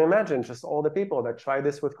 Can you imagine just all the people that tried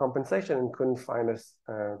this with compensation and couldn't find this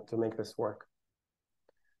to make this work?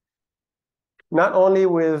 Not only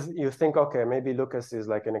with, you think, okay, maybe Lucas is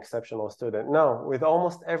like an exceptional student. No, with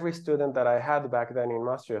almost every student that I had back then in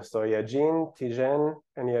Master. So Yajin, Tijen,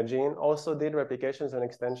 and Yajin also did replications and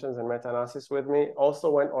extensions and meta-analysis with me, also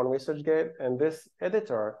went on ResearchGate, and this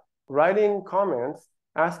editor writing comments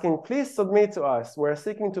asking, please submit to us. We're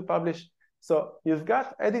seeking to publish. So you've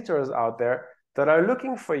got editors out there that are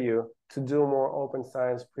looking for you to do more open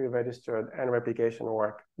science, pre-registered, and replication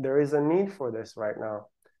work. There is a need for this right now.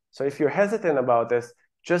 So if you're hesitant about this,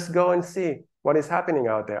 just go and see what is happening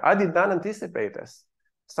out there. I did not anticipate this.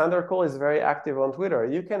 Sander Cole is very active on Twitter.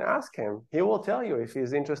 You can ask him. He will tell you if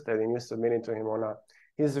he's interested in you submitting to him or not.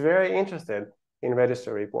 He's very interested in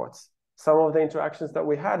register reports. Some of the interactions that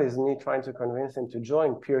we had is me trying to convince him to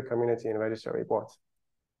join peer community and register reports.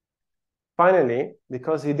 Finally,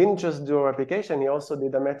 because he didn't just do a replication, he also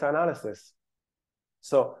did a meta-analysis.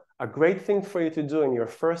 So a great thing for you to do in your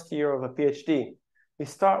first year of a PhD is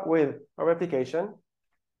start with a replication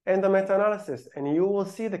and a meta-analysis, and you will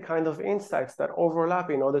see the kind of insights that overlap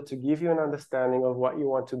in order to give you an understanding of what you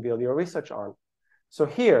want to build your research on. So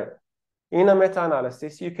here, in a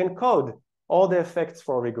meta-analysis, you can code all the effects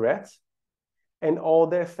for regret and all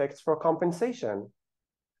the effects for compensation.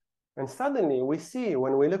 And suddenly we see,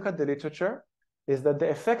 when we look at the literature, is that the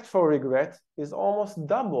effect for regret is almost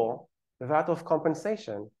double that of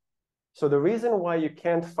compensation. So the reason why you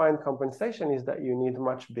can't find compensation is that you need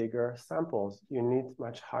much bigger samples. You need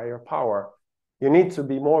much higher power. You need to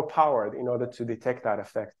be more powered in order to detect that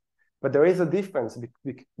effect. But there is a difference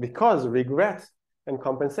because regret and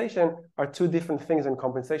compensation are two different things, and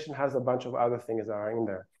compensation has a bunch of other things that are in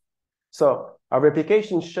there. So a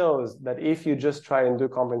replication shows that if you just try and do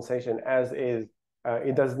compensation as is,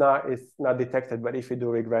 it's not detected, but if you do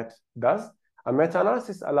regret, it does. A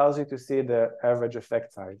meta-analysis allows you to see the average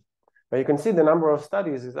effect size. But you can see the number of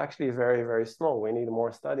studies is actually very, very small. We need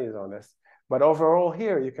more studies on this. But overall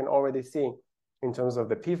here, you can already see in terms of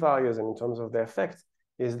the p-values and in terms of the effects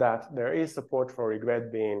is that there is support for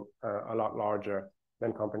regret being a lot larger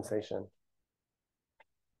than compensation.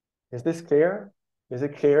 Is this clear? Is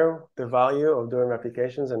it clear the value of doing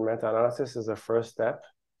replications and meta-analysis is a first step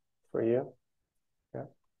for you? Yeah.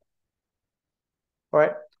 All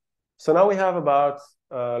right. So now we have about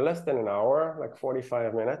less than an hour, like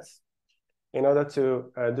 45 minutes, in order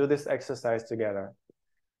to do this exercise together.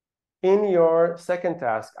 In your second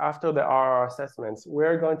task, after the RR assessments,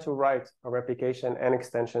 we're going to write a replication and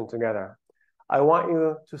extension together. I want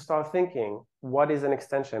you to start thinking, what is an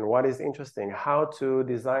extension? What is interesting? How to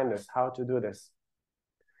design this? How to do this?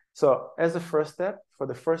 So as a first step, for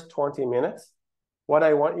the first 20 minutes, what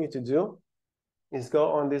I want you to do is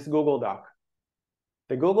go on this Google Doc.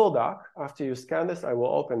 The Google Doc, after you scan this, I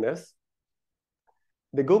will open this.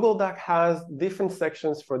 The Google Doc has different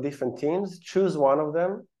sections for different teams. Choose one of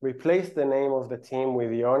them, replace the name of the team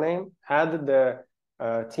with your name, add the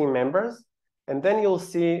team members, and then you'll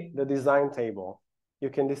see the design table. You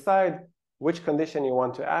can decide which condition you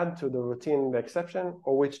want to add to the routine, the exception,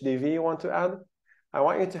 or which DV you want to add. I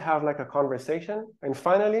want you to have like a conversation, and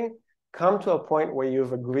finally, come to a point where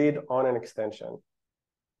you've agreed on an extension.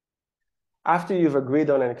 After you've agreed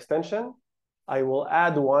on an extension, I will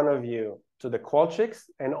add one of you to the Qualtrics,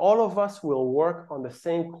 and all of us will work on the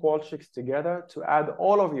same Qualtrics together to add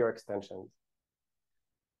all of your extensions.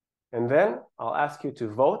 And then I'll ask you to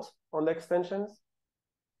vote on the extensions,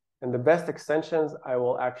 and the best extensions I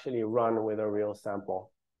will actually run with a real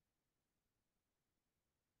sample.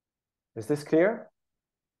 Is this clear?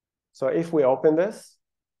 So if we open this,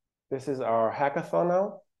 this is our hackathon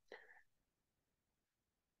now.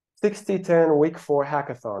 60-10 week 4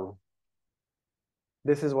 hackathon.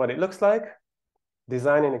 This is what it looks like.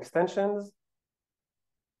 Designing extensions.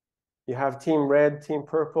 You have team red, team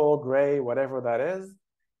purple, gray, whatever that is.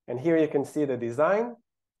 And here you can see the design.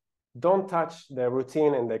 Don't touch the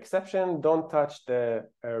routine and the exception. Don't touch the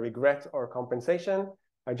regret or compensation.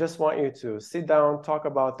 I just want you to sit down, talk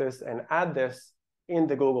about this, and add this in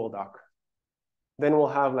the Google Doc. Then we'll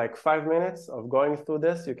have like 5 minutes of going through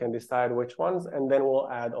this. You can decide which ones, and then we'll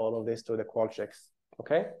add all of this to the Qualtrics,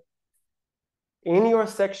 okay? In your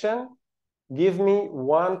section, give me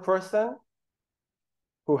one person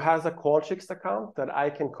who has a Qualtrics account that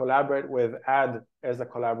I can collaborate with, add as a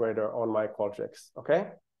collaborator on my Qualtrics,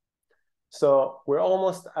 okay? So we're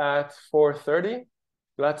almost at 4:30.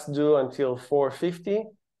 Let's do until 4:50.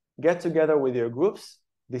 Get together with your groups,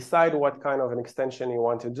 decide what kind of an extension you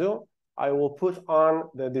want to do. I will put on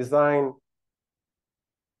the design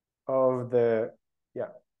of the,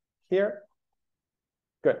 here.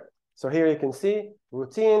 Good. So here you can see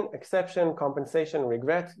routine, exception, compensation,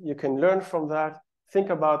 regret. You can learn from that. Think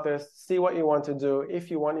about this, see what you want to do. If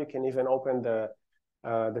you want, you can even open the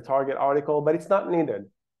target article, but it's not needed.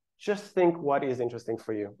 Just think what is interesting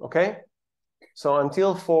for you, okay? So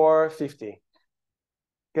until 4:50,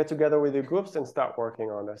 get together with your groups and start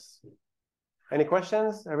working on this. Any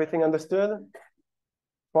questions? Everything understood?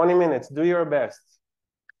 20 minutes, do your best.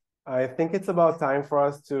 I think it's about time for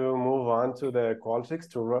us to move on to the Qualtrics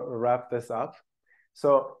to wrap this up.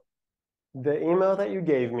 So the email that you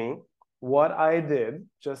gave me, what I did,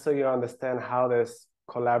 just so you understand how this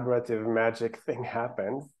collaborative magic thing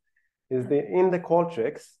happens, is in the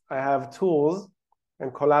Qualtrics, I have tools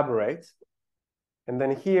and collaborate. And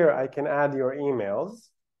then here I can add your emails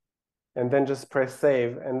and then just press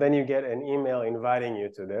save. And then you get an email inviting you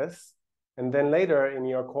to this. And then later in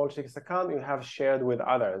your Qualtrics account, you have shared with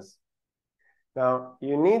others. Now,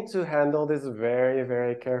 you need to handle this very,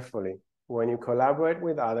 very carefully. When you collaborate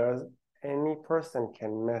with others, any person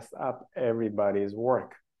can mess up everybody's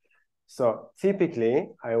work. So typically,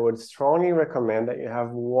 I would strongly recommend that you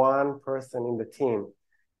have one person in the team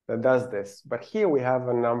that does this. But here we have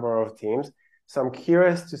a number of teams. So I'm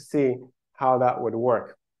curious to see how that would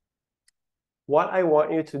work. What I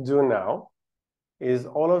want you to do now is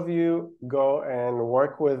all of you go and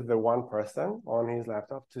work with the one person on his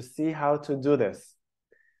laptop to see how to do this.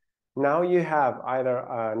 Now you have either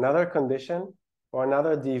another condition or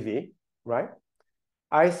another DV, right?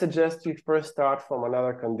 I suggest you first start from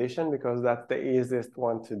another condition because that's the easiest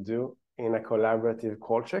one to do in a collaborative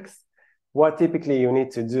Qualtrics. What typically you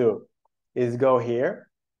need to do is go here.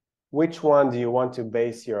 Which one do you want to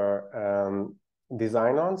base your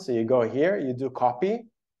design on? So you go here, you do copy,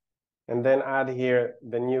 and then add here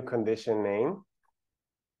the new condition name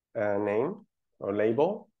or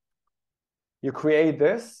label. You create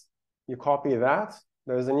this, you copy that.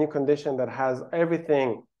 There's a new condition that has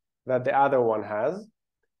everything that the other one has.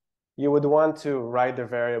 You would want to write the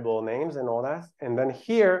variable names and all that. And then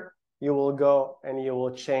here, you will go and you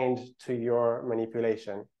will change to your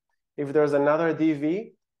manipulation. If there's another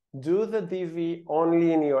DV, do the DV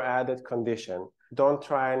only in your added condition. Don't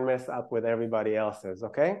try and mess up with everybody else's,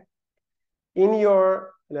 okay? In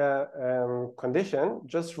your condition,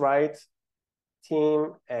 just write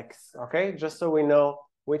team X, okay? Just so we know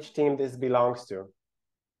which team this belongs to,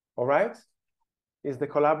 all right? Is the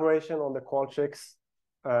collaboration on the Qualtrics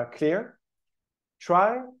clear?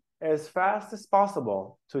 Try as fast as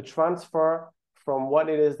possible to transfer from what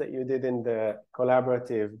it is that you did in the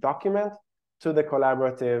collaborative document to the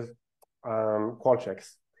collaborative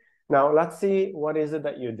Qualtrics. Now, let's see what is it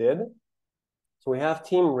that you did. So we have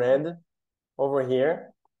team red over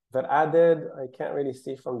here that added, I can't really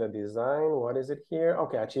see from the design, what is it here?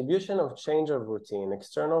 Okay, attribution of change of routine,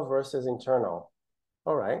 external versus internal.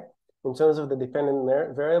 All right. In terms of the dependent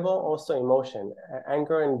variable, also emotion,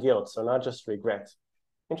 anger and guilt, so not just regret.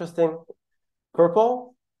 Interesting.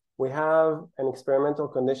 Purple, we have an experimental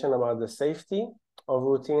condition about the safety of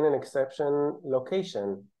routine and exception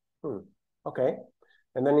location. Okay.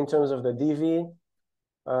 And then in terms of the DV,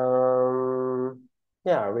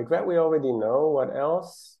 yeah, regret we already know. What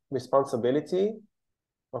else? Responsibility.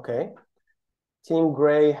 Okay. Team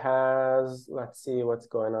Gray has, let's see what's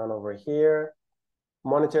going on over here.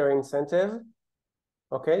 Monetary incentive.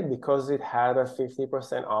 Okay, because it had a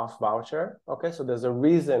 50% off voucher. Okay, so there's a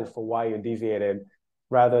reason for why you deviated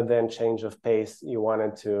rather than change of pace. You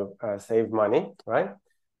wanted to save money, right?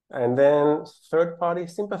 And then third-party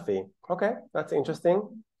sympathy. Okay, that's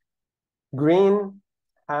interesting. Green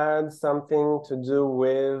had something to do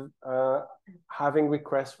with having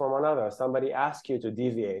requests from another. Somebody asked you to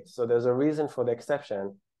deviate. So there's a reason for the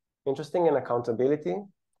exception. Interesting. And accountability.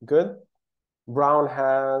 Good. Brown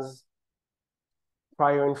has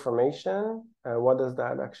prior information. What does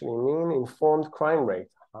that actually mean? Informed crime rate.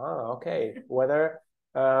 Ah, okay. Whether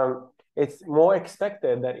it's more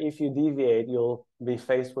expected that if you deviate, you'll be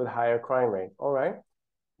faced with higher crime rate. All right.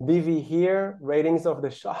 DV here, ratings of the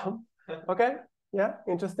shop. Okay. Yeah,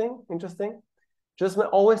 interesting, interesting. Just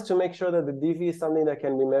always to make sure that the DV is something that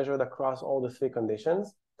can be measured across all the three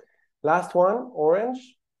conditions. Last one,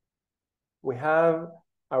 orange. We have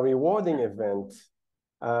a rewarding event.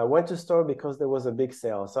 Went to store because there was a big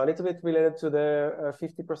sale. So a little bit related to the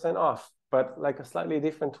 50% off, but like a slightly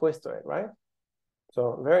different twist to it, right?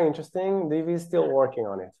 So very interesting. DV is still working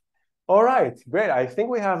on it. All right, great. I think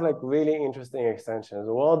we have like really interesting extensions.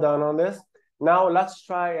 Well done on this. Now let's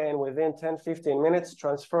try and within 10, 15 minutes,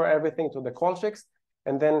 transfer everything to the Qualtrics,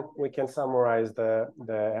 and then we can summarize the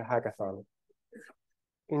hackathon.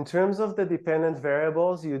 In terms of the dependent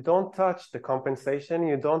variables, you don't touch the compensation,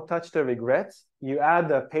 you don't touch the regrets, you add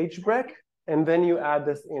the page break, and then you add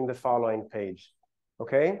this in the following page,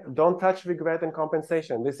 okay? Don't touch regret and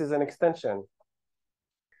compensation. This is an extension.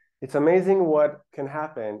 It's amazing what can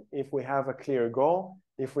happen if we have a clear goal,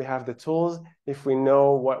 if we have the tools, if we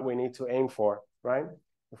know what we need to aim for, right?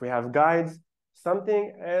 If we have guides,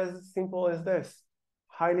 something as simple as this,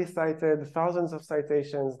 highly cited, thousands of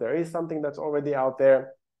citations, there is something that's already out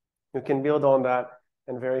there. You can build on that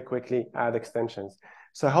and very quickly add extensions.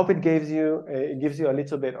 So I hope it gives you a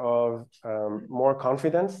little bit of more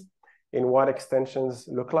confidence in what extensions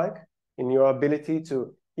look like, in your ability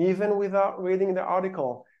to, even without reading the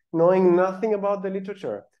article, knowing nothing about the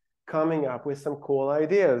literature, coming up with some cool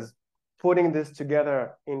ideas, putting this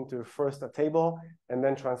together into first a table, and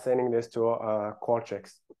then translating this to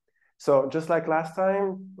Qualtrics. So just like last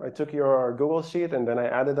time, I took your Google Sheet and then I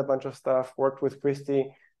added a bunch of stuff, worked with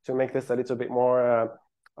Christy to make this a little bit more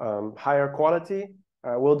higher quality.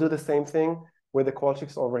 We'll do the same thing with the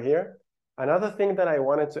Qualtrics over here. Another thing that I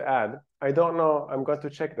wanted to add, I don't know, I'm going to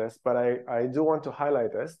check this, but I do want to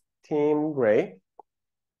highlight this. Team Gray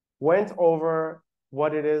went over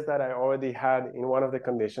what it is that I already had in one of the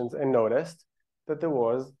conditions and noticed that there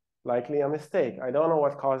was likely a mistake. I don't know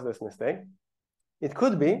what caused this mistake. It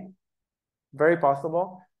could be, very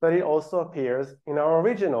possible, but it also appears in our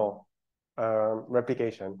original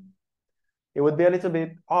replication. It would be a little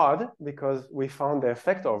bit odd because we found the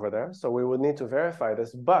effect over there, so we would need to verify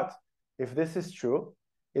this. But if this is true,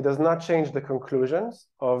 it does not change the conclusions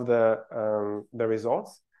of the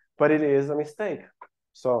results, but it is a mistake.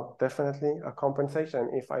 So definitely a compensation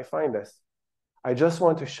if I find this. I just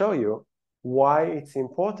want to show you why it's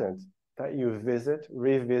important that you visit,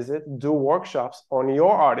 revisit, do workshops on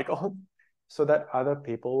your article so that other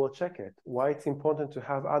people will check it. Why it's important to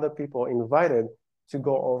have other people invited to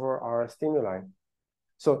go over our stimuli.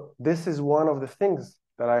 So this is one of the things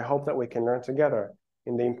that I hope that we can learn together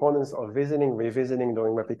in the importance of visiting, revisiting,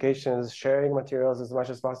 doing replications, sharing materials as much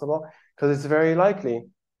as possible, because it's very likely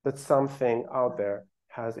that something out there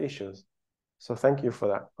has issues. So thank you for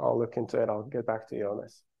that. I'll look into it. I'll get back to you on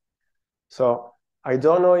this. So I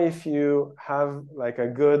don't know if you have like a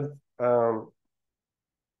good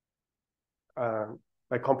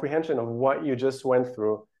like comprehension of what you just went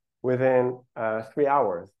through within 3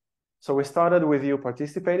 hours. So we started with you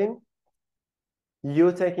participating,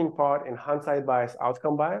 you taking part in hindsight bias,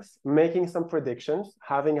 outcome bias, making some predictions,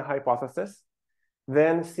 having a hypothesis,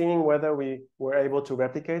 then seeing whether we were able to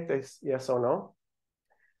replicate this, yes or no,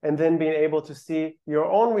 and then being able to see your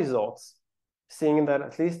own results, seeing that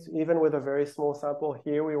at least even with a very small sample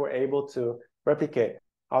here, we were able to replicate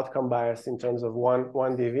outcome bias in terms of one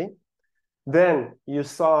DV. Then you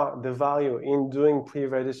saw the value in doing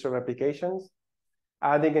pre-register replications,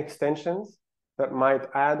 adding extensions that might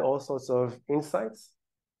add all sorts of insights.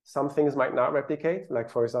 Some things might not replicate, like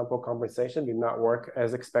for example, compensation did not work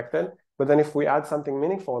as expected. But then if we add something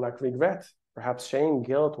meaningful like regret, perhaps shame,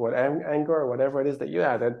 guilt, anger, or whatever it is that you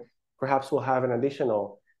added, perhaps we'll have an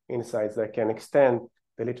additional insights that can extend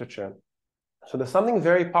the literature. So there's something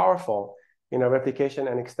very powerful in a replication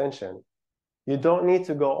and extension. You don't need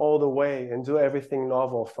to go all the way and do everything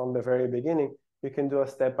novel from the very beginning. You can do a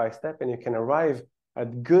step by step, and you can arrive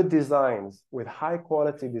at good designs with high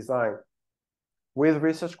quality design with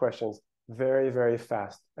research questions very, very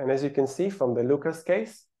fast. And as you can see from the Lucas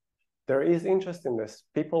case, there is interest in this.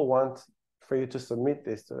 People want for you to submit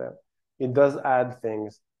this to them. It does add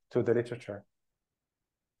things to the literature.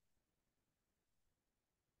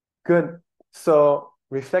 Good. So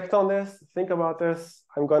reflect on this, think about this.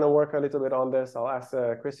 I'm going to work a little bit on this. I'll ask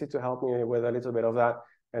Chrissy to help me with a little bit of that,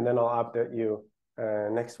 and then I'll update you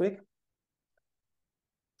next week.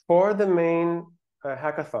 For the main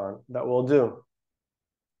hackathon that we'll do,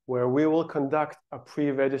 where we will conduct a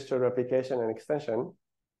pre-registered replication and extension,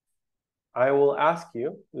 I will ask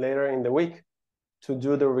you later in the week to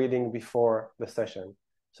do the reading before the session,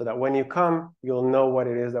 so that when you come, you'll know what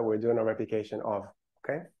it is that we're doing a replication of,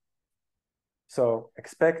 okay? So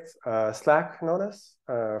expect a Slack notice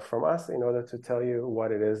from us in order to tell you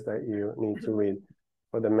what it is that you need to read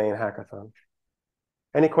for the main hackathon.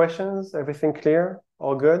 Any questions? Everything clear?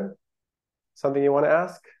 All good? Something you want to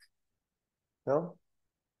ask? No?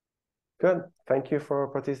 Good. Thank you for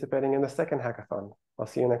participating in the second hackathon. I'll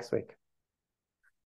see you next week.